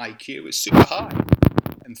IQ is super high.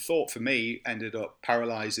 And thought for me ended up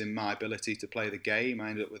paralysing my ability to play the game.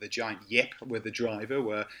 I ended up with a giant yip with the driver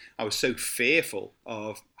where I was so fearful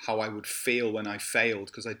of how I would feel when I failed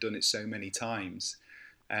because I'd done it so many times.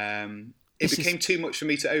 It became too much for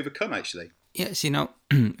me to overcome, actually. Yes,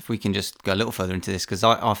 if we can just go a little further into this, because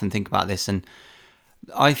I often think about this, and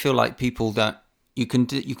I feel like people that you can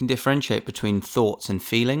differentiate between thoughts and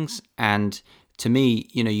feelings. And to me,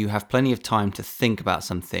 you have plenty of time to think about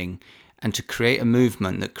something and to create a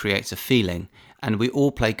movement that creates a feeling. And we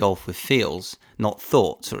all play golf with feels, not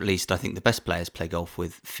thoughts, or at least I think the best players play golf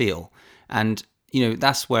with feel. And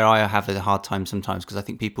that's where I have a hard time sometimes, because I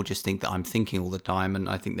think people just think that I'm thinking all the time, and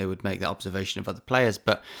I think they would make that observation of other players.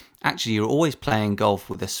 But actually, you're always playing golf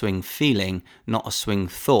with a swing feeling, not a swing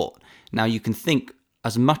thought. Now, you can think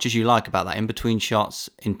as much as you like about that in between shots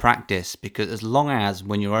in practice, because as long as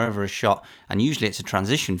when you're over a shot, and usually it's a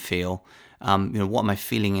transition feel, what am I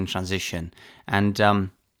feeling in transition? And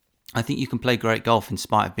I think you can play great golf in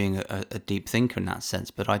spite of being a deep thinker in that sense.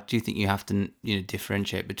 But I do think you have to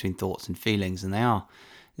differentiate between thoughts and feelings, and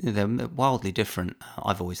they're wildly different.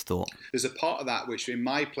 I've always thought there's a part of that which, in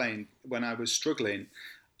my playing, when I was struggling,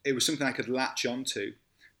 it was something I could latch onto.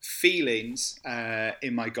 Feelings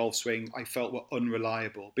in my golf swing I felt were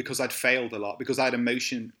unreliable because I'd failed a lot, because I had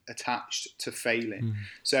emotion attached to failing.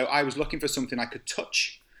 So I was looking for something I could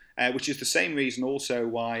touch, which is the same reason also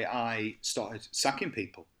why I started sacking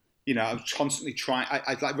people. I was constantly trying.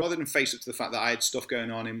 I'd like, rather than face up to the fact that I had stuff going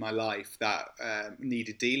on in my life that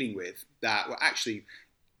needed dealing with, that were actually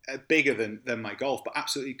bigger than my golf, but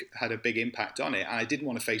absolutely had a big impact on it. And I didn't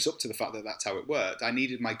want to face up to the fact that that's how it worked. I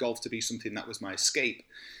needed my golf to be something that was my escape.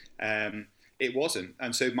 It wasn't.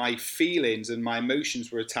 And so my feelings and my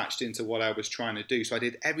emotions were attached into what I was trying to do. So I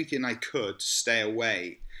did everything I could to stay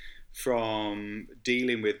away from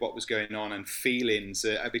dealing with what was going on and feelings,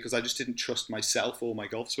 because I just didn't trust myself or my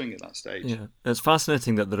golf swing at that stage. Yeah, it's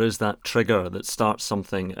fascinating that there is that trigger that starts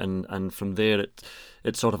something, and from there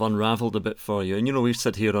it sort of unravelled a bit for you. And we've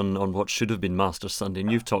said here on what should have been Masters Sunday, and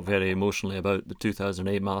you've talked very emotionally about the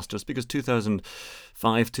 2008 Masters, because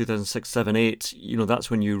 2005, 2006, 7, 8, that's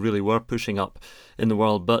when you really were pushing up in the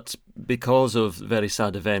world. But because of very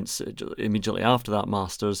sad events immediately after that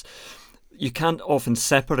Masters, you can't often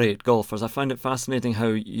separate golfers. I find it fascinating how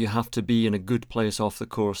you have to be in a good place off the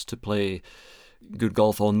course to play good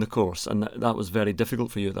golf on the course, and that was very difficult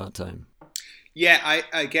for you at that time. Yeah,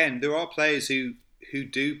 again, there are players who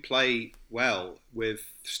do play well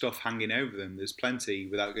with stuff hanging over them. There's plenty,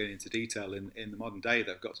 without going into detail, in the modern day that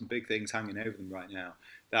have got some big things hanging over them right now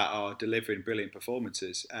that are delivering brilliant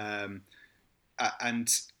performances. And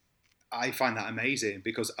I find that amazing,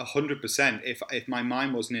 because 100%, if my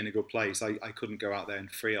mind wasn't in a good place, I couldn't go out there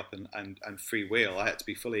and free up and freewheel. I had to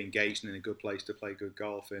be fully engaged and in a good place to play good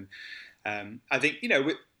golf. And I think,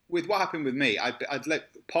 with what happened with me, part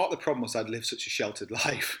of the problem was I'd lived such a sheltered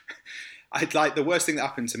life. The worst thing that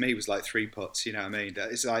happened to me was like 3 putts, you know what I mean?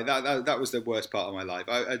 It's like that was the worst part of my life.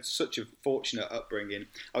 I had such a fortunate upbringing.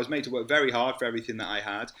 I was made to work very hard for everything that I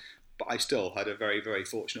had, but I still had a very, very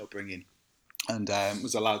fortunate upbringing, and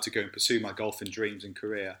was allowed to go and pursue my golfing dreams and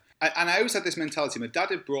career. And I always had this mentality. My dad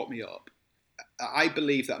had brought me up. I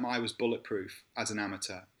believed that I was bulletproof as an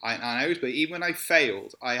amateur. And I always believed, even when I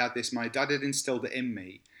failed, I had this, my dad had instilled it in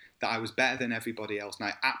me that I was better than everybody else. And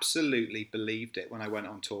I absolutely believed it when I went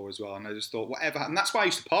on tour as well. And I just thought, whatever. And that's why I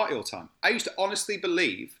used to party all the time. I used to honestly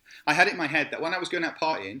believe, I had it in my head that when I was going out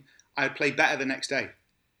partying, I'd play better the next day.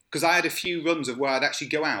 Because I had a few runs of where I'd actually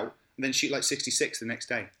go out and then shoot like 66 the next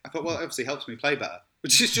day. I thought, well, it obviously helps me play better,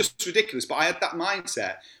 which is just ridiculous. But I had that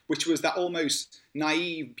mindset, which was that almost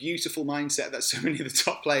naive, beautiful mindset that so many of the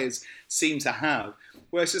top players seem to have,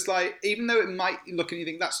 where it's just like, even though it might look and you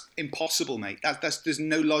think, that's impossible, mate, there's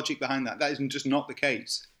no logic behind that. That is just not the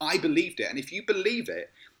case. I believed it. And if you believe it,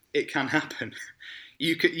 it can happen.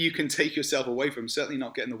 You can take yourself away from, certainly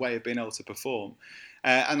not get in the way of being able to perform.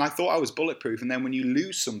 And I thought I was bulletproof. And then when you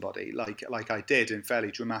lose somebody like I did in fairly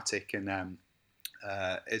dramatic and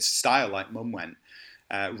It's style like Mum went.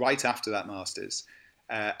 Right after that Masters,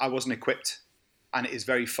 I wasn't equipped, and it is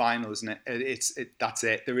very final, isn't it? That's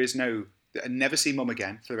it. There is no never see Mum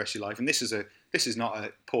again for the rest of your life. And this is not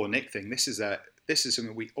a poor Nick thing. This is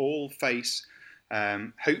something we all face.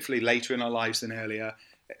 Hopefully later in our lives than earlier.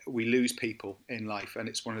 We lose people in life, and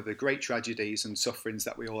it's one of the great tragedies and sufferings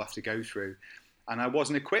that we all have to go through. And I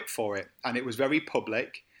wasn't equipped for it, and it was very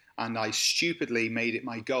public. And I stupidly made it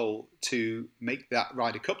my goal to make that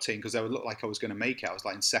Ryder Cup team because I would look like I was going to make it. I was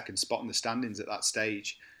like in second spot in the standings at that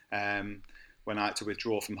stage when I had to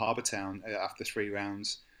withdraw from Harbour Town after 3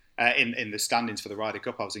 rounds. In the standings for the Ryder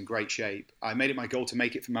Cup, I was in great shape. I made it my goal to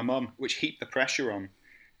make it for my mum, which heaped the pressure on.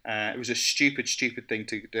 It was a stupid thing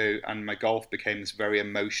to do, and my golf became this very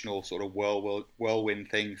emotional sort of whirlwind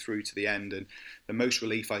thing through to the end. And the most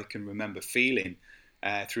relief I can remember feeling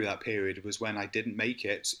through that period was when I didn't make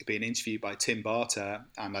it, being interviewed by Tim Barter,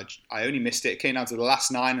 and I only missed it. It came down to the last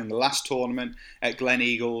 9 in the last tournament at Glen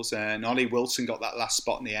Eagles, and Ollie Wilson got that last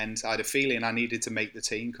spot in the end. I had a feeling I needed to make the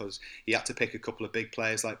team because he had to pick a couple of big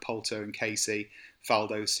players like Poulter and Casey,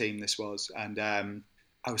 Faldo's team this was, and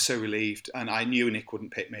I was so relieved, and I knew Nick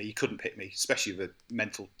wouldn't pick me. He couldn't pick me, especially the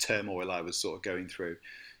mental turmoil I was sort of going through.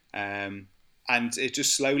 And it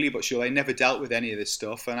just slowly but surely, I never dealt with any of this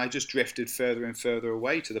stuff, and I just drifted further and further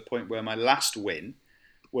away to the point where my last win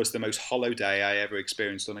was the most hollow day I ever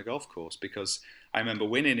experienced on a golf course, because I remember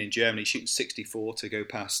winning in Germany, shooting 64 to go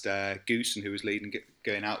past Goosen, who was leading,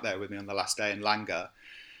 going out there with me on the last day in Langer.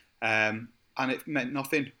 And it meant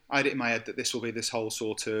nothing. I had it in my head that this will be this whole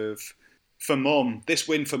sort of, for Mum, this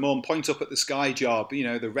win for Mum, point up at the sky job, you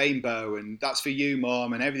know, the rainbow, and that's for you,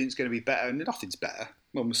 Mum, and everything's going to be better, and nothing's better.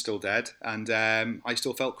 Mum was still dead, and I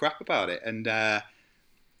still felt crap about it, and I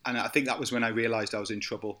think that was when I realised I was in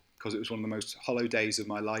trouble, because it was one of the most hollow days of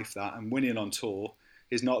my life, that, and winning on tour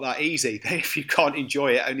is not that easy. If you can't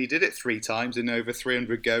enjoy it, I only did it 3 times in over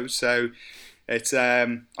 300 goes, so it's I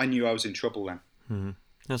knew I was in trouble then. Mm-hmm.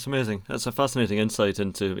 That's amazing. That's a fascinating insight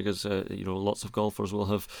into, because lots of golfers will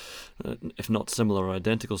have, if not similar or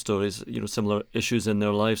identical stories, similar issues in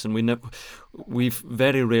their lives, and we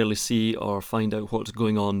very rarely see or find out what's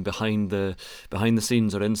going on behind the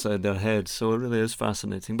scenes or inside their heads. So it really is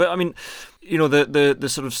fascinating. But I mean, the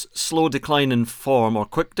sort of slow decline in form or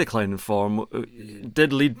quick decline in form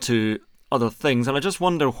did lead to other things, and I just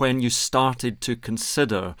wonder when you started to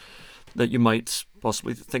consider that you might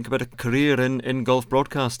possibly think about a career in golf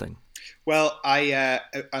broadcasting. Well, I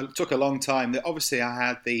took a long time. Obviously, I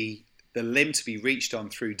had the limb to be reached on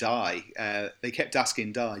through Di. They kept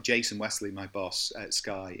asking Di, Jason Wesley, my boss at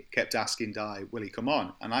Sky, kept asking Di, will he come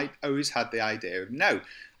on? And I always had the idea of, no,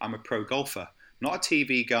 I'm a pro golfer, not a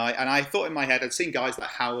TV guy. And I thought in my head, I'd seen guys like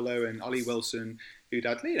Howler and Ollie Wilson who'd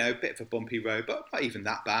had, a bit of a bumpy road, but not even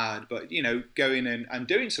that bad. But, going in and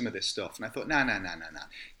doing some of this stuff. And I thought, no.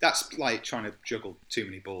 That's like trying to juggle too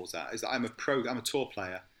many balls. I'm a tour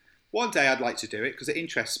player. One day I'd like to do it because it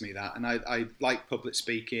interests me, that. And I like public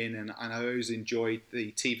speaking, and I always enjoyed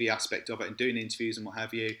the TV aspect of it and doing interviews and what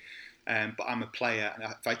have you. But I'm a player. And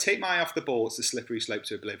if I take my eye off the ball, it's a slippery slope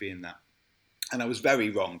to oblivion, that. And I was very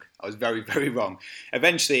wrong. I was very, very wrong.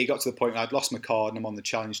 Eventually, it got to the point where I'd lost my card and I'm on the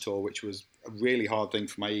Challenge Tour, which was a really hard thing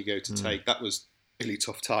for my ego to take. That was a really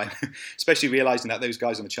tough time, especially realising that those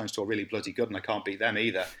guys on the Challenge Tour are really bloody good and I can't beat them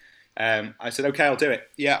either. I said, okay, I'll do it.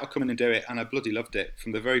 Yeah, I'll come in and do it. And I bloody loved it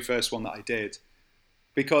from the very first one that I did.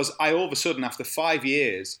 Because I all of a sudden, after 5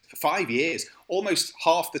 years, almost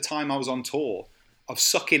half the time I was on tour, of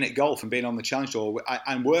sucking at golf and being on the Challenge Tour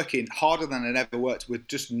and working harder than I'd ever worked with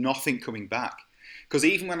just nothing coming back. Because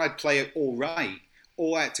even when I'd play it all right,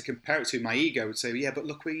 all I had to compare it to, my ego would say, yeah, but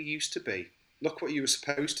look where you used to be. Look what you were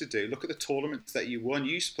supposed to do. Look at the tournaments that you won.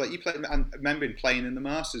 You used to play. You played. I remember playing in the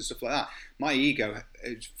Masters, stuff like that. My ego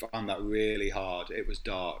found that really hard. It was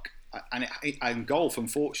dark. And golf,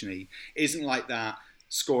 unfortunately, isn't like that.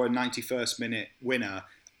 Score a 91st minute winner.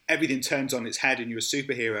 Everything turns on its head and you're a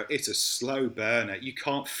superhero. It's a slow burner. You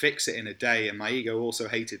can't fix it in a day. And my ego also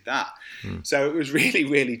hated that. So it was really,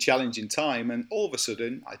 really challenging time. And all of a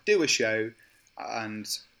sudden, I do a show and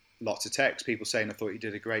lots of texts, people saying, I thought you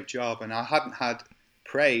did a great job. And I hadn't had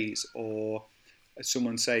praise or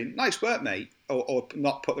someone saying, nice work, mate, or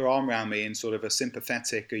not put their arm around me in sort of a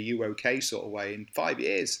sympathetic, are you okay sort of way in 5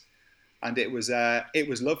 years. And it was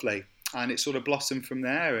lovely. And it sort of blossomed from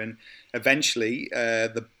there. And eventually,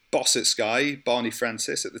 the boss at Sky, Barney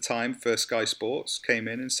Francis at the time for Sky Sports, came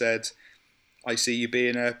in and said, I see you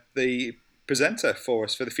being the presenter for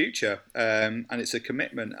us for the future. And it's a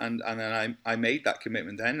commitment. And then I made that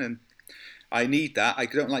commitment then. And I need that. I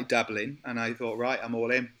don't like dabbling. And I thought, right, I'm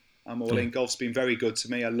all in. I'm all in. Golf's been very good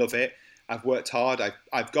to me. I love it. I've worked hard.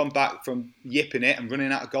 I've gone back from yipping it and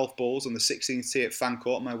running out of golf balls on the 16th tee at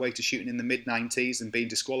Fancourt on my way to shooting in the mid-90s and being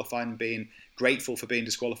disqualified and being grateful for being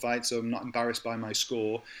disqualified, so I'm not embarrassed by my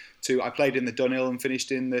score, to I played in the Dunhill and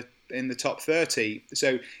finished in the top 30.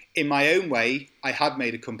 So in my own way, I had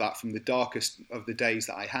made a comeback from the darkest of the days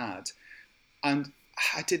that I had. And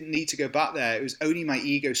I didn't need to go back there. It was only my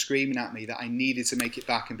ego screaming at me that I needed to make it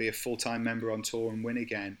back and be a full-time member on tour and win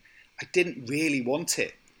again. I didn't really want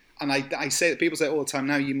it. And I say that people say all the time,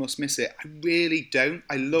 now you must miss it. I really don't.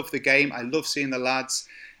 I love the game. I love seeing the lads.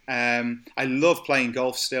 I love playing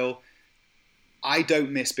golf still. I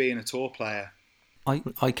don't miss being a tour player.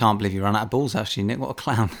 I can't believe you ran out of balls, actually, Nick. What a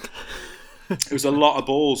clown. It was a lot of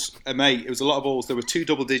balls, mate. It was a lot of balls. There were 2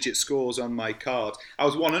 double-digit scores on my card. I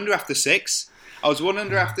was 1 under after 6.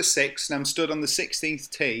 And I'm stood on the 16th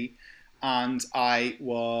tee, and I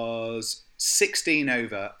was 16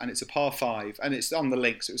 over, and it's a par 5, and it's on the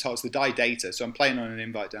links. It's the die data, so I'm playing on an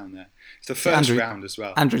invite down there. It's the first round as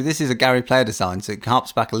well. Andrew, this is a Gary Player design, so it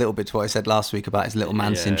harps back a little bit to what I said last week about his little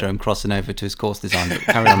man syndrome crossing over to his course design. But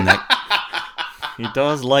carry on, Nick. He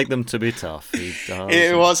does like them to be tough. He does.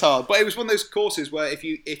 It was hard, but it was one of those courses where if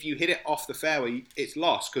you hit it off the fairway, it's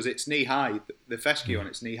lost because it's knee high. The fescue on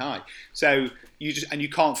it's knee high, so you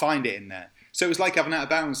can't find it in there. So it was like having out of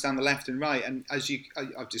bounds down the left and right. And as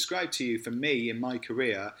I've described to you, for me in my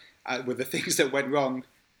career, with the things that went wrong,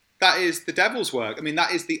 that is the devil's work. I mean,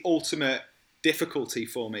 that is the ultimate difficulty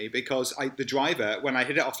for me, because the driver, when I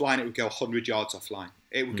hit it offline, it would go 100 yards offline.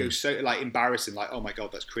 It would go so embarrassing, like, oh my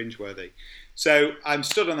God, that's cringeworthy. So I'm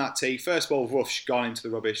stood on that tee. First ball, whoosh, gone into the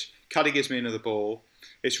rubbish. Caddy gives me another ball.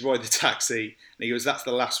 It's Roy the taxi. And he goes, that's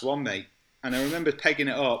the last one, mate. And I remember pegging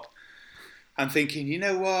it up and thinking, you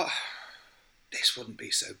know what? This wouldn't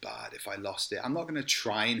be so bad if I lost it. I'm not going to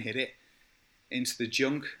try and hit it into the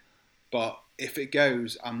junk. But if it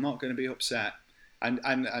goes, I'm not going to be upset.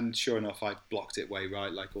 And sure enough, I blocked it way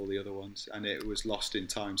right like all the other ones, and it was lost in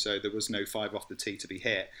time. So there was no 5 off the tee to be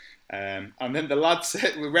hit. And then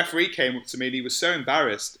the referee came up to me and he was so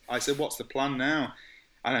embarrassed. I said, what's the plan now?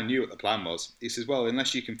 And I knew what the plan was. He says, well,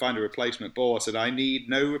 unless you can find a replacement ball. I said, I need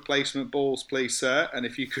no replacement balls, please, sir. And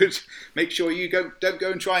if you could make sure you don't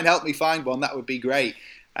go and try and help me find one, that would be great.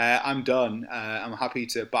 I'm done. I'm happy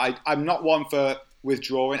to. But I'm not one for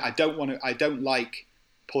withdrawing. I don't like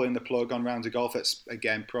pulling the plug on rounds of golf. That's,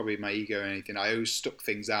 again, probably my ego or anything. I always stuck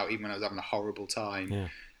things out even when I was having a horrible time.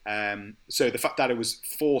 Yeah. So the fact that I was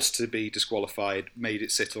forced to be disqualified made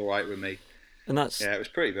it sit all right with me. And it was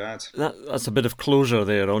pretty bad. That's a bit of closure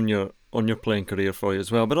there on your playing career for you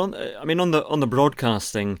as well. But on the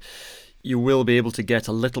broadcasting, you will be able to get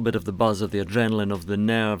a little bit of the buzz of the adrenaline of the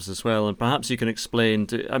nerves as well. And perhaps you can explain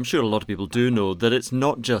I'm sure a lot of people do know that it's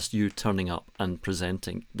not just you turning up and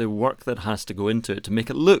presenting. The work that has to go into it to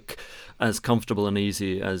make it look as comfortable and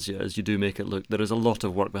easy as you do make it look. There is a lot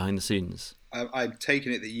of work behind the scenes. I'm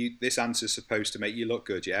taking it that this answer is supposed to make you look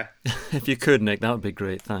good, yeah? If you could, Nick, that would be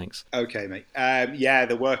great. Thanks. Okay, mate.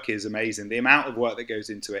 The work is amazing. The amount of work that goes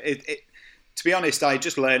into it. To be honest, I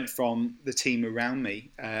just learned from the team around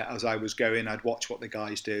me as I was going. I'd watch what the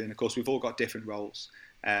guys do. And, of course, we've all got different roles.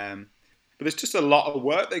 But there's just a lot of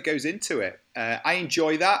work that goes into it. I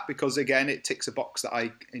enjoy that because, again, it ticks a box that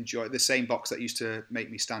I enjoy. The same box that used to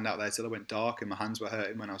make me stand out there till it went dark and my hands were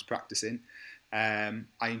hurting when I was practicing. I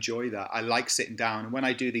enjoy that. I like sitting down. And when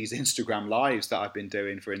I do these Instagram lives that I've been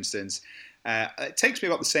doing, for instance, it takes me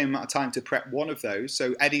about the same amount of time to prep one of those.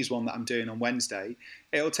 So Eddie's one that I'm doing on Wednesday,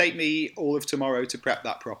 it'll take me all of tomorrow to prep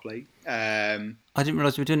that properly. I didn't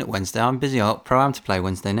realise we were doing it Wednesday. I'm busy. I've got Pro-Am to play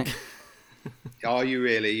Wednesday, Nick. Are you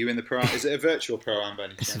really? You in the Pro-Am? Is it a virtual Pro-Am,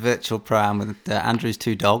 Benny? It's a virtual Pro-Am with Andrew's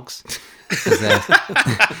 2 dogs. They're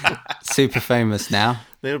super famous now.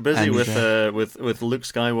 They're busy with Luke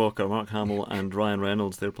Skywalker, Mark Hamill, and Ryan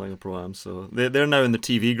Reynolds. They're playing a Pro-Am, so they're now in the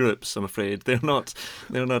TV groups. I'm afraid they're not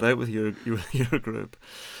out with your group.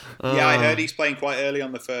 Yeah, I heard he's playing quite early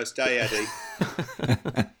on the first day, Eddie.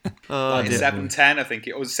 7:10, I think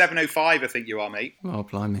it was 7:05. I think you are, mate. Oh,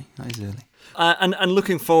 blimey, that is early. And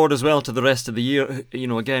looking forward as well to the rest of the year.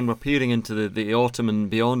 Again, we're peering into the autumn and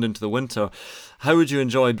beyond into the winter. How would you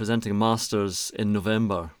enjoy presenting Masters in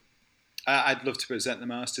November? I'd love to present the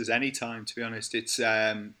Masters anytime, to be honest. It's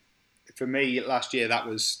for me, last year, that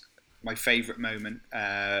was my favourite moment.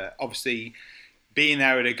 Obviously, being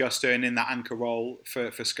there at Augusta and in that anchor role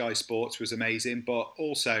for Sky Sports was amazing, but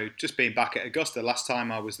also just being back at Augusta. Last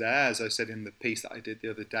time I was there, as I said in the piece that I did the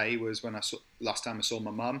other day, was when I last time I saw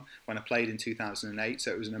my mum when I played in 2008,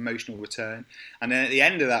 so it was an emotional return. And then at the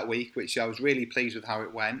end of that week, which I was really pleased with how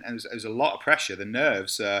it went, and it was a lot of pressure. The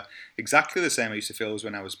nerves are exactly the same I used to feel as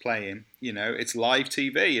when I was playing. You know, it's live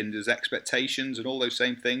TV, and there's expectations and all those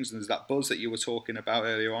same things, and there's that buzz that you were talking about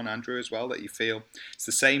earlier on, Andrew, as well, that you feel. It's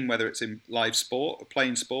the same whether it's in live sport, or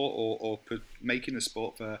playing sport, or making the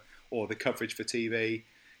sport or the coverage for TV.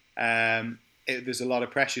 There's a lot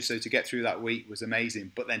of pressure, so to get through that week was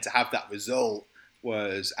amazing. But then to have that result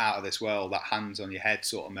was out of this world. That hands on your head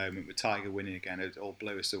sort of moment with Tiger winning again, it all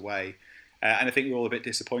blew us away. And I think we're all a bit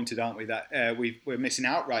disappointed, aren't we, that we're missing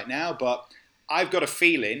out right now. But I've got a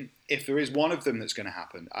feeling if there is one of them that's going to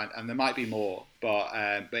happen, and there might be more, but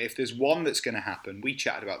if there's one that's going to happen, we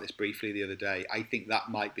chatted about this briefly the other day, I think that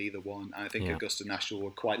might be the one. And I think Augusta National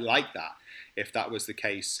would quite like that if that was the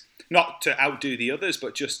case. Not to outdo the others,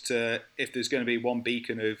 but just to, if there's going to be one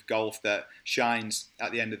beacon of golf that shines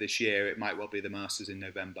at the end of this year, it might well be the Masters in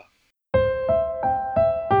November.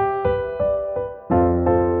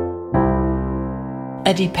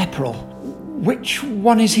 Eddie Pepperell. Which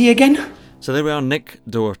one is he again? So there we are, Nick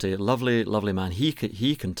Dougherty, lovely, lovely man. He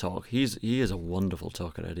can talk. He is a wonderful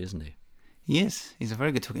talker, Eddie, isn't he? He is. He's a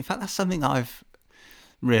very good talker. In fact, that's something that I've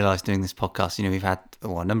realised doing this podcast. You know, we've had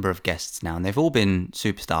a number of guests now, and they've all been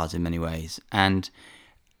superstars in many ways. And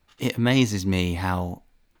it amazes me how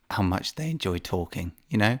much they enjoy talking,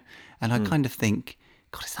 you know? And I kind of think,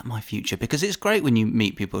 God, is that my future? Because it's great when you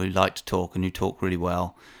meet people who like to talk and who talk really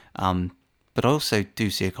well. But I also do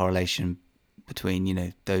see a correlation between, you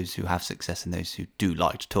know, those who have success and those who do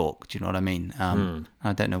like to talk. Do you know what I mean?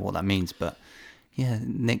 I don't know what that means, but yeah,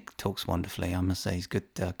 Nick talks wonderfully. I must say he's good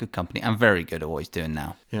company and very good at what he's doing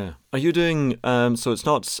now. Yeah. Are you doing, so it's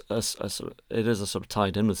not, it is a sort of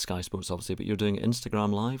tied in with Sky Sports, obviously, but you're doing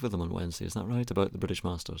Instagram Live with them on Wednesday, is that right, about the British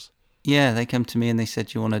Masters? Yeah, they came to me and they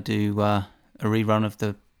said, you want to do a rerun of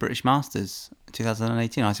the British Masters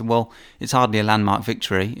 2018? I said, well, it's hardly a landmark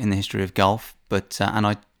victory in the history of golf, but and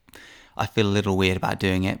I feel a little weird about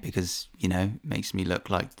doing it because, you know, it makes me look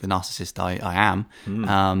like the narcissist I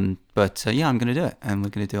am. But yeah, I'm going to do it. And we're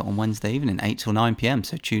going to do it on Wednesday evening, 8 till 9 p.m.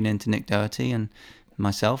 So tune in to Nick Dougherty and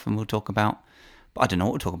myself and we'll talk about, I don't know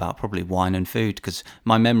what we'll talk about, probably wine and food, because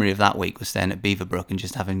my memory of that week was staying at Beaverbrook and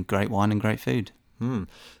just having great wine and great food.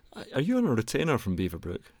 Are you on a retainer from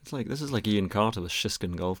Beaverbrook? This is like Ian Carter with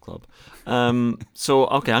Shiskin Golf Club. So,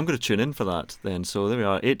 okay, I'm going to tune in for that then. So there we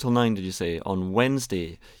are, 8 till 9, did you say? On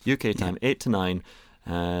Wednesday, UK time, 8 to 9,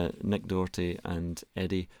 Nick Dougherty and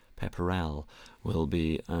Eddie Pepperell will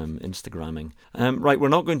be Instagramming. Right, we're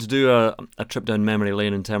not going to do a trip down memory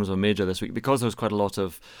lane in terms of a major this week because there's quite a lot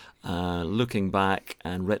of looking back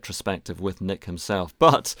and retrospective with Nick himself.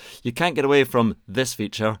 But you can't get away from this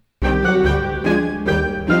feature.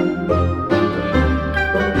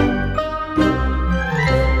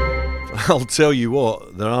 I'll tell you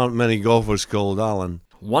what, there aren't many golfers called Alan.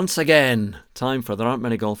 Once again, time for There Aren't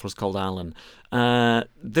Many Golfers Called Alan.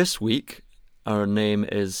 This week, our name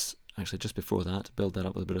is, actually just before that, build that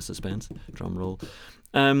up with a bit of suspense, drum roll.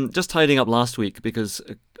 Just tidying up last week because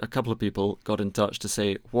a couple of people got in touch to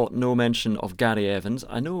say, what, no mention of Gary Evans?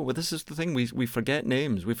 I know, well, this is the thing, we forget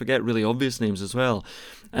names, we forget really obvious names as well.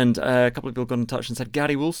 And a couple of people got in touch and said,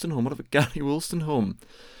 Gary Wolstenholme, what about Gary Wolstenholme?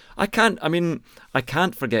 I can't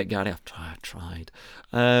forget Gary. I've tried.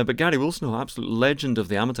 But Gary Wolstenholme, absolute legend of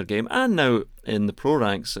the amateur game, and now in the pro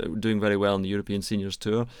ranks, doing very well in the European Seniors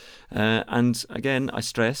Tour. And again, I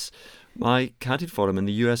stress, I caddied for him in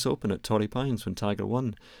the US Open at Torrey Pines when Tiger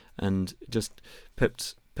won, and just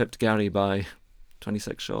pipped Gary by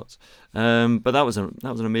 26 shots. But that was an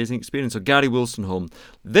amazing experience. So Gary Wolstenholme.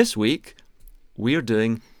 This week, we're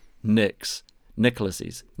doing Nick's.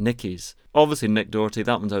 Nicky's. Obviously Nick Dougherty,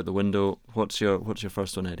 that one's out the window. What's your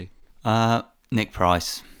first one, Eddie? Nick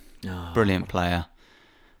Price. Brilliant player.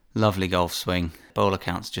 Lovely golf swing. By all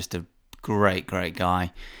accounts, just a great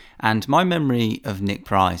guy. And my memory of Nick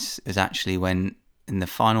Price is actually when in the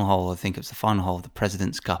final hole, I think it was the final hole of the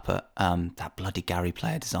President's Cup at that bloody Gary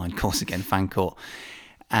Player design course again, Fancourt.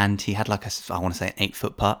 And he had an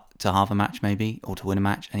 8-foot putt to halve a match maybe, or to win a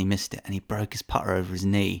match, and he missed it, and he broke his putter over his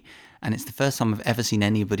knee. And it's the first time I've ever seen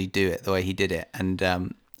anybody do it the way he did it. And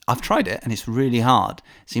I've tried it, and it's really hard.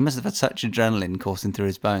 So he must have had such adrenaline coursing through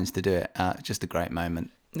his bones to do it. Just a great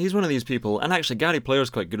moment. He's one of these people, and actually Gary Player's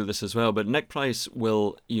quite good at this as well, but Nick Price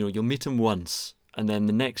will, you'll meet him once, and then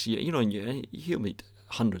the next year, he'll meet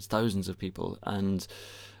hundreds, thousands of people,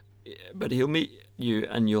 but he'll meet you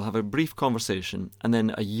and you'll have a brief conversation, and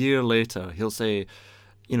then a year later he'll say,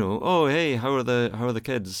 oh hey, how are the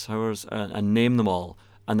kids? And name them all,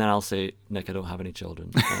 and then I'll say, Nick, I don't have any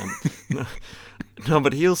children. No,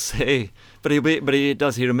 but he'll say, but he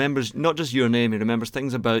does. He remembers not just your name. He remembers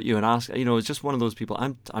things about you and ask. It's just one of those people.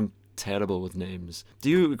 I'm terrible with names. Do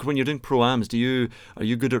you, when you're doing pro-ams, are you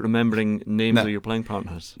good at remembering names of your playing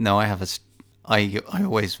partners? No, I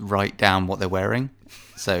always write down what they're wearing.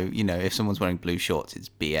 So, if someone's wearing blue shorts, it's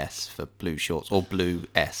BS for blue shorts, or blue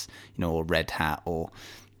S, or red hat, or,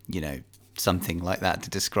 something like that to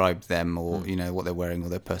describe them, or, what they're wearing or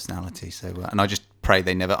their personality. So, and I just pray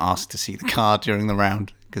they never ask to see the card during the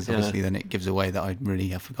round, because obviously then it gives away that I really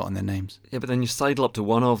have forgotten their names. Yeah, but then you sidle up to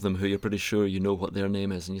one of them who you're pretty sure you know what their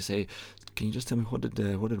name is, and you say, "Can you just tell me what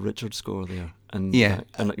did Richard score there?" And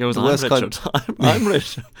and it goes, "I'm Richard. I'm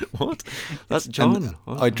Richard." What? That's John.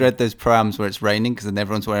 I dread those prams where it's raining because then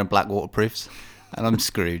everyone's wearing black waterproofs, and I'm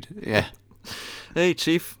screwed. Yeah. Hey,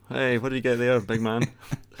 Chief. Hey, what did you get there, big man?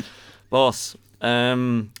 Boss.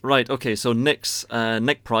 Right. Okay. So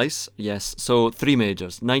Nick Price. Yes. So 3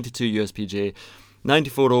 majors: 92 USPGA.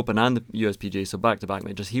 94 Open and the USPGA, so back-to-back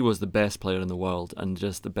majors. He was the best player in the world and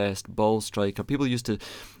just the best ball striker.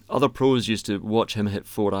 Other pros used to watch him hit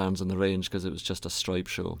 4 irons on the range because it was just a stripe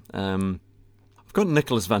show. I've got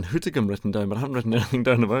Nicholas van Hootegem written down, but I haven't written anything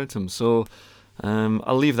down about him, so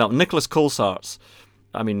I'll leave that. Nicholas Colsaerts.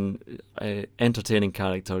 Entertaining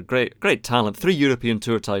character, great talent. 3 European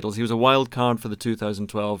Tour titles. He was a wild card for the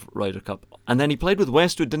 2012 Ryder Cup, and then he played with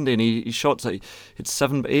Westwood, didn't he? And he shot, he had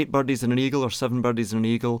 8 birdies and an eagle, or 7 birdies and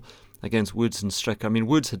an eagle against Woods and Stricker.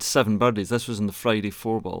 Woods had 7 birdies. This was in the Friday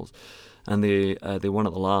 4 balls, and they won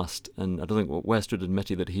at the last. And I don't think Westwood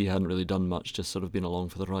admitted that he hadn't really done much, just sort of been along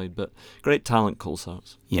for the ride. But great talent,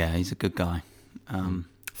 Colsaerts. Yeah, he's a good guy.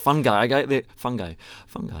 Fun guy.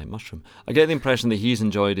 Mushroom. I get the impression that he's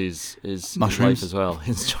enjoyed his life as well.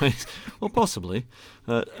 Well, possibly.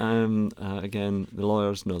 Again, the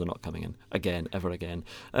lawyers, no, they're not coming in again, ever again.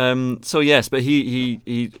 So yes, but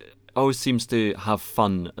he always seems to have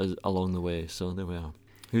fun along the way. So there we are.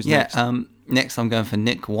 Who's next? Next I'm going for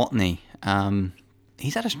Nick Watney.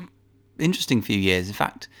 He's had an interesting few years. In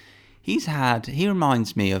fact, he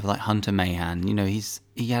reminds me of like Hunter Mahan.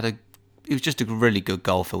 He was just a really good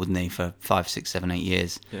golfer, wasn't he, for 5, 6, 7, 8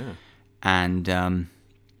 years? Yeah. And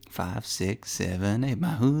 5, 6, 7, 8, my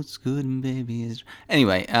hood's good and baby is...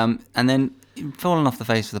 Anyway, and then fallen off the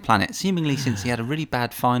face of the planet, seemingly since he had a really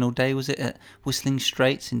bad final day. Was it at Whistling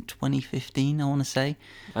Straits in 2015, I want to say?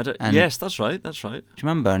 Yes, that's right. Do you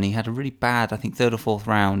remember? And he had a really bad, I think, 3rd or 4th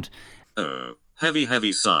round.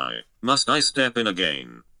 Heavy sigh. Must I step in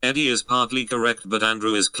again? Eddie is partly correct, but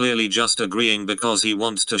Andrew is clearly just agreeing because he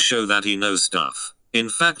wants to show that he knows stuff. In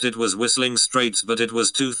fact, it was Whistling Straits, but it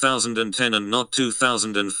was 2010 and not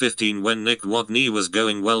 2015 when Nick Watney was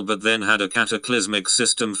going well, but then had a cataclysmic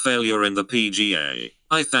system failure in the PGA.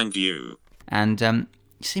 I thank you. And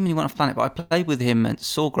seemingly went off planet, but I played with him at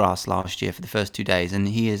Sawgrass last year for the first 2 days, and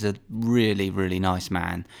he is a really, really nice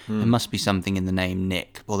man. There must be something in the name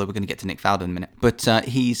Nick, although we're going to get to Nick Faldo in a minute. But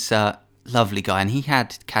he's lovely guy, and he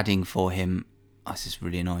had caddying for him. This is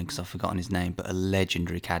really annoying because I've forgotten his name, but a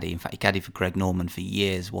legendary caddy. In fact, he caddied for Greg Norman for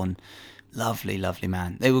years. One lovely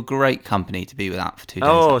man. They were great company to be with that for 2 days.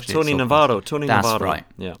 Oh, Tony Navarro. That's right.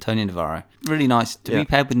 Yeah, Tony Navarro. Really nice to be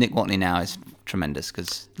paired with Nick Watney now is tremendous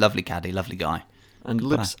because lovely caddy, lovely guy. And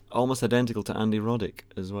looks almost identical to Andy Roddick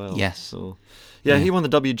as well. Yes. So, he won the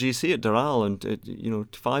WGC at Doral and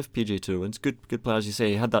 5 PGA Tour wins. Good player, as you say.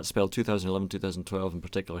 He had that spell 2011, 2012 in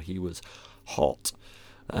particular. He was hot.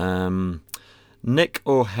 Nick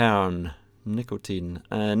O'Hearn, nicotine.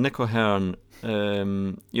 Nick O'Hearn.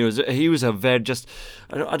 He was a very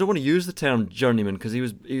I don't want to use the term journeyman because he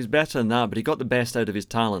was better than that, but he got the best out of his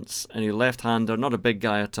talents, and he left-hander, not a big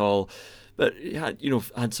guy at all. But he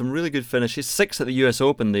had some really good finishes. 6th at the US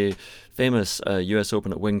Open, the famous US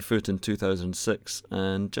Open at Winged Foot in 2006,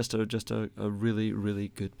 and just a really, really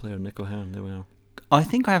good player, Nick O'Hearn. There we are. I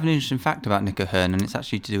think I have an interesting fact about Nick O'Hearn, and it's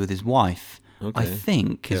actually to do with his wife. Okay. I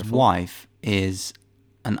think his wife is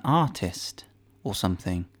an artist or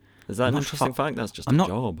something. Is that an interesting fact? That's just a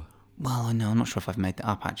job. Well, I know. I'm not sure if I've made that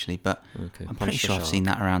up, actually, but okay. I'm pretty sure I've seen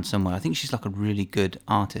that around somewhere. I think she's like a really good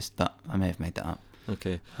artist, but I may have made that up.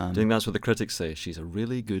 Okay. Do you think that's what the critics say? She's a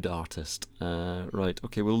really good artist. Right.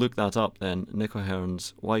 Okay, we'll look that up then. Nick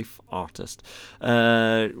O'Hearn's wife, artist.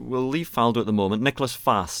 We'll leave Faldo at the moment. Nicholas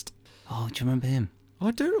Fast. Oh, do you remember him? Oh,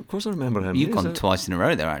 I do. Of course I remember him. You've gone twice in a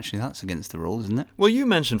row there, actually. That's against the rules, isn't it? Well, you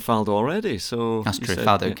mentioned Faldo already, so... That's true.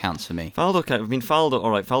 Faldo counts for me. Faldo, all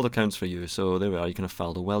right, Faldo counts for you, so there we are. You can have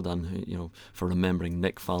Faldo. Well done, for remembering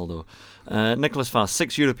Nick Faldo. Nicholas Fast,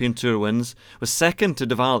 6 European Tour wins. Was second to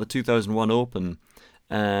Duval at the 2001 Open.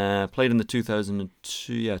 Played in the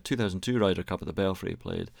 2002 Ryder Cup at the Belfry.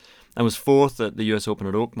 Played. and was fourth at the US Open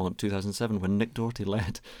at Oakmont 2007 when Nick Dougherty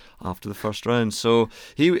led after the first round. So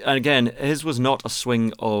again, his was not a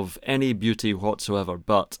swing of any beauty whatsoever,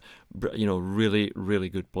 but really, really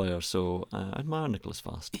good player. So I admire Nicholas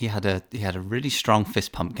Fast. He had a really strong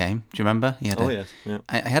fist pump game. Do you remember? Yes, yeah.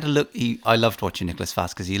 I had a look. I loved watching Nicholas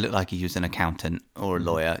Fast because he looked like he was an accountant or a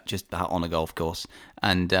lawyer just out on a golf course.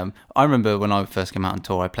 And I remember when I first came out on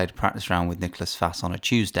tour, I played a practice round with Nicholas Fast on a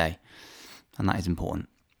Tuesday, and that is important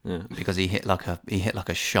because he hit like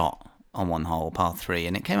a shot on one hole, par 3,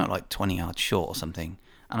 and it came out like 20 yards short or something.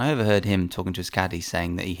 And I overheard him talking to his caddy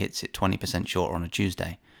saying that he hits it 20% shorter on a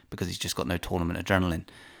Tuesday because he's just got no tournament adrenaline.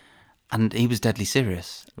 And he was deadly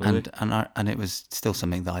serious. Really? And it was still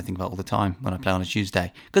something that I think about all the time when I play on a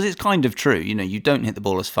Tuesday. Because it's kind of true, you don't hit the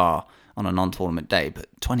ball as far on a non-tournament day, but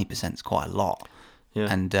 20% is quite a lot. Yeah.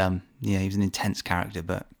 And he was an intense character,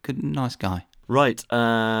 but nice guy. Right,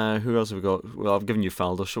 who else have we got? Well, I've given you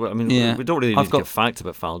Faldo. We don't really need to give facts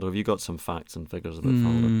about Faldo. Have you got some facts and figures about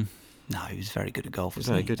Faldo? No, he was very good at golf. He's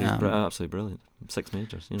very good. He's absolutely brilliant. 6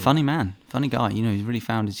 majors. Funny man, funny guy. He's really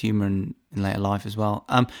found his humour in later life as well.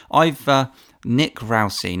 Nick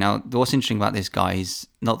Rousey. Now, what's interesting about this guy is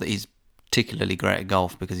not that he's particularly great at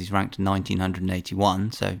golf because he's ranked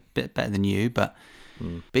 1981, so a bit better than you, but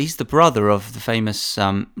he's the brother of the famous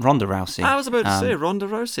Ronda Rousey. I was about to say Ronda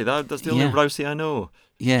Rousey. That's the only Rousey I know.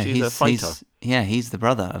 Yeah, she's a fighter. He's the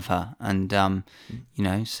brother of her, and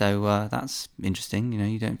so that's interesting.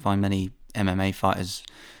 You don't find many MMA fighters.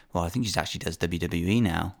 Well, I think she actually does WWE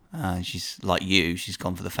now. She's like you; she's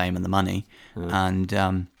gone for the fame and the money, and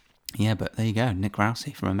but there you go, Nick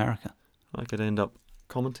Rousey from America. I could end up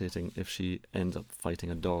commentating if she ends up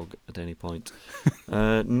fighting a dog at any point.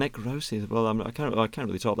 Nick Rousey, well, I can't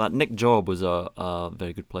really talk that. Nick Job was a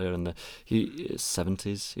very good player in the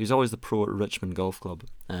 70s. He was always the pro at Richmond Golf Club,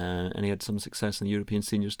 and he had some success in the European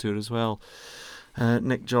Seniors Tour as well.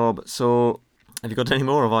 Nick Job. So, have you got any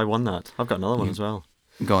more? Have I won that? I've got another one as well.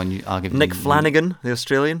 Go on, I'll give you... Nick Flanagan, the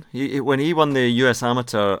Australian. When he won the US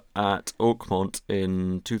Amateur at Oakmont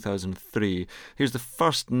in 2003, he was the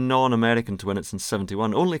first non-American to win it since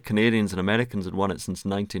 71. Only Canadians and Americans had won it since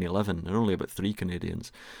 1911, and only about 3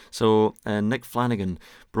 Canadians. So Nick Flanagan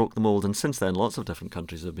broke the mould, and since then lots of different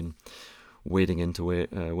countries have been wading in to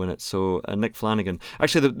win it. So Nick Flanagan.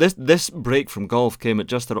 Actually, this break from golf came at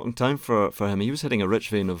just the wrong time for him. He was hitting a rich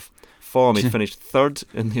vein of form. He finished third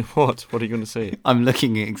in the what? What are you going to say? I'm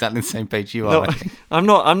looking at exactly the same page you are.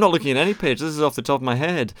 No, I'm not looking at any page. This is off the top of my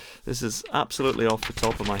head. This is absolutely off the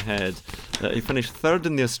top of my head. He finished third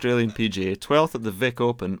in the Australian PGA, 12th at the Vic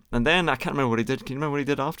Open, and then I can't remember what he did. Can you remember what he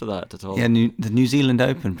did after that at all? Yeah, the New Zealand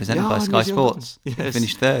Open presented by Sky Sports. Yes. He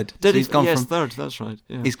finished third. Did so he? Yes, third. That's right.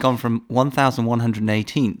 Yeah. He's gone from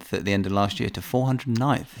 1,118th at the end of last year to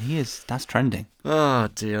 409th. That's trending. Oh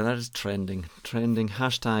dear, that is trending.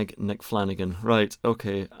 Hashtag Nick Flanagan. Right,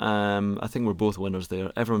 okay. I think we're both winners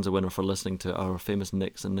there. Everyone's a winner for listening to our famous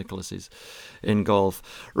Nicks and Nicholases in golf.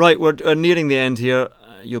 Right, we're nearing the end here.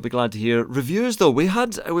 You'll be glad to hear. Reviews though, we've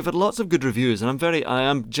had lots of good reviews, and I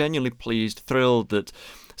am genuinely pleased, thrilled that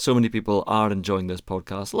so many people are enjoying this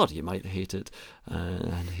podcast. A lot of you might hate it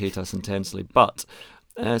and hate us intensely, but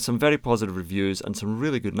some very positive reviews and some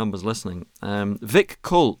really good numbers listening. Vic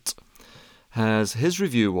Colt has, his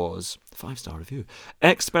review was 5-star review,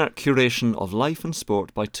 expert curation of life and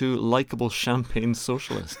sport by 2 likeable champagne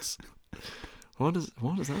socialists. What is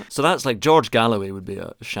that? So that's like George Galloway would be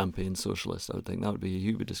a champagne socialist. I would think that would be, he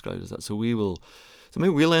would be described as that. So maybe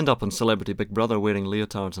we'll end up on Celebrity Big Brother wearing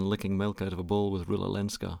leotards and licking milk out of a bowl with Rula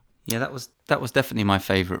Lenska. Yeah, that was definitely my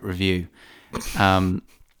favourite review. I'm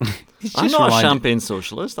not a champagne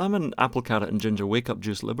socialist. I'm an apple, carrot and ginger wake-up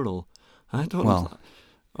juice liberal. I don't know.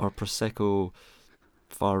 Or Prosecco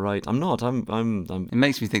far right. I'm not. I'm. It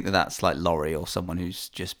makes me think that that's like Laurie or someone who's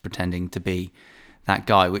just pretending to be that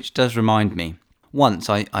guy, which does remind me. Once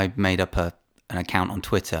I made up an account on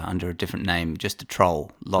Twitter under a different name just to troll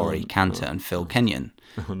Laurie Cantor and Phil Kenyon.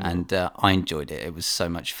 Oh, no. And I enjoyed it. It was so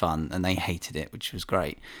much fun, and they hated it, which was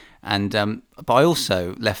great. And but I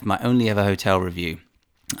also left my only ever hotel review,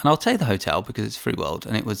 and I'll tell you the hotel because it's Free World,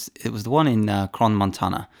 and it was the one in Cron,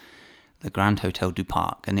 Montana, the Grand Hotel du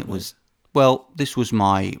Parc, and it was, well, this was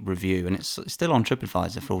my review, and it's still on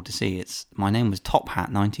TripAdvisor for all to see. My name was Top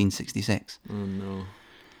Hat 1966. Oh no!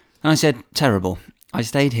 And I said, terrible. I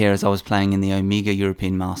stayed here as I was playing in the Omega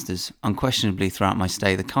European Masters. Unquestionably, throughout my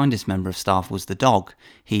stay, the kindest member of staff was the dog.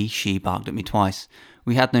 She barked at me twice.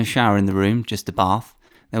 We had no shower in the room, just a bath.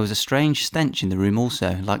 There was a strange stench in the room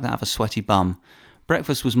also, like that of a sweaty bum.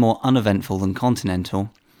 Breakfast was more uneventful than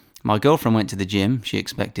continental. My girlfriend went to the gym. She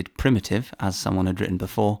expected primitive, as someone had written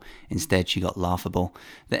before. Instead, she got laughable.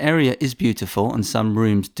 The area is beautiful, and some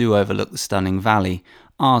rooms do overlook the stunning valley.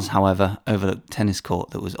 Ours, however, overlooked a tennis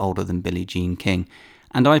court that was older than Billie Jean King.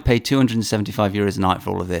 And I paid €275 a night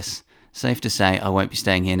for all of this. Safe to say, I won't be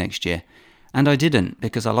staying here next year. And I didn't,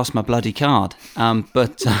 because I lost my bloody card.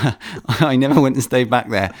 But I never went and stayed back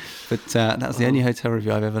there. But that was the only hotel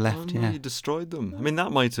review I've ever left, no, yeah. You destroyed them. I mean,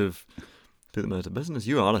 that might have put them out of business.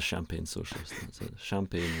 You are a champagne socialist. That's a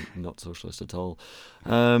champagne, not socialist at all.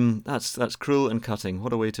 That's cruel and cutting.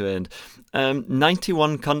 What a way to end.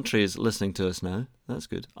 91 countries listening to us now. That's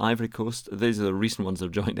good. Ivory Coast. These are the recent ones that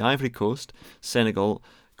have joined. The Ivory Coast, Senegal,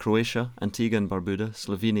 Croatia, Antigua and Barbuda,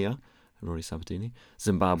 Slovenia, Rory Sabatini,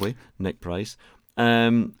 Zimbabwe, Nick Price,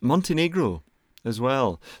 Montenegro as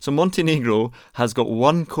well. So Montenegro has got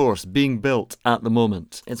one course being built at the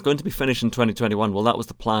moment. It's going to be finished in 2021. Well, that was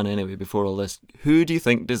the plan anyway before all this. Who do you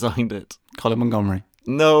think designed it? Colin Montgomery.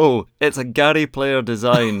 No, it's a Gary Player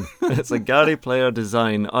design. It's a Gary Player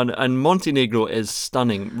design. And Montenegro is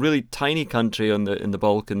stunning. Really tiny country in the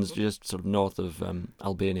Balkans, just sort of north of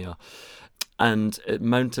Albania. And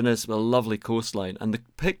mountainous, a lovely coastline. And the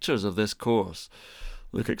pictures of this course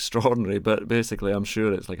look extraordinary, but basically I'm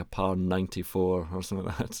sure it's like a par 94 or something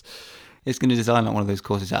like that. It's going to design like one of those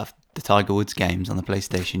courses out of the Tiger Woods games on the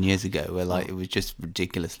PlayStation years ago, where like it was just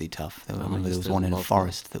ridiculously tough. I remember there was one in a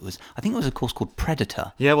forest that was, I think it was a course called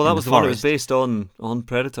Predator. Yeah, well, that was the one that was forest. based on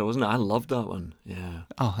Predator, wasn't it? I loved that one. Yeah.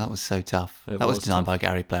 Oh, that was so tough. It That was was designed tough. by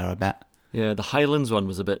Gary Player, I bet. Yeah, the Highlands one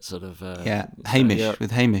was a bit sort of... Hamish, yeah.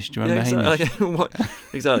 with Hamish. Do you remember Hamish?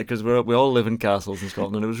 Exactly, because we all live in castles in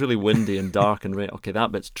Scotland, and it was really windy and dark and rain. Okay,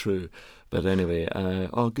 that bit's true. But anyway,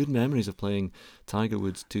 good memories of playing Tiger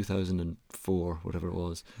Woods 2004, whatever it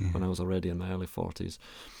was, when I was already in my early 40s.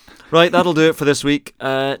 Right, that'll do it for this week.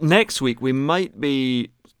 Next week, we might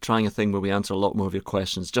be trying a thing where we answer a lot more of your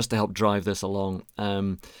questions, just to help drive this along.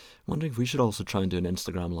 Wondering if we should also try and do an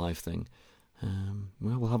Instagram live thing.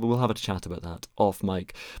 Well, we'll have a chat about that off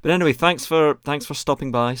mic. But anyway, thanks for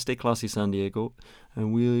stopping by. Stay classy, San Diego,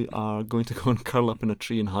 and we are going to go and curl up in a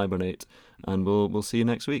tree and hibernate. And we'll see you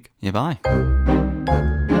next week. Yeah,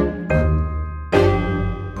 bye.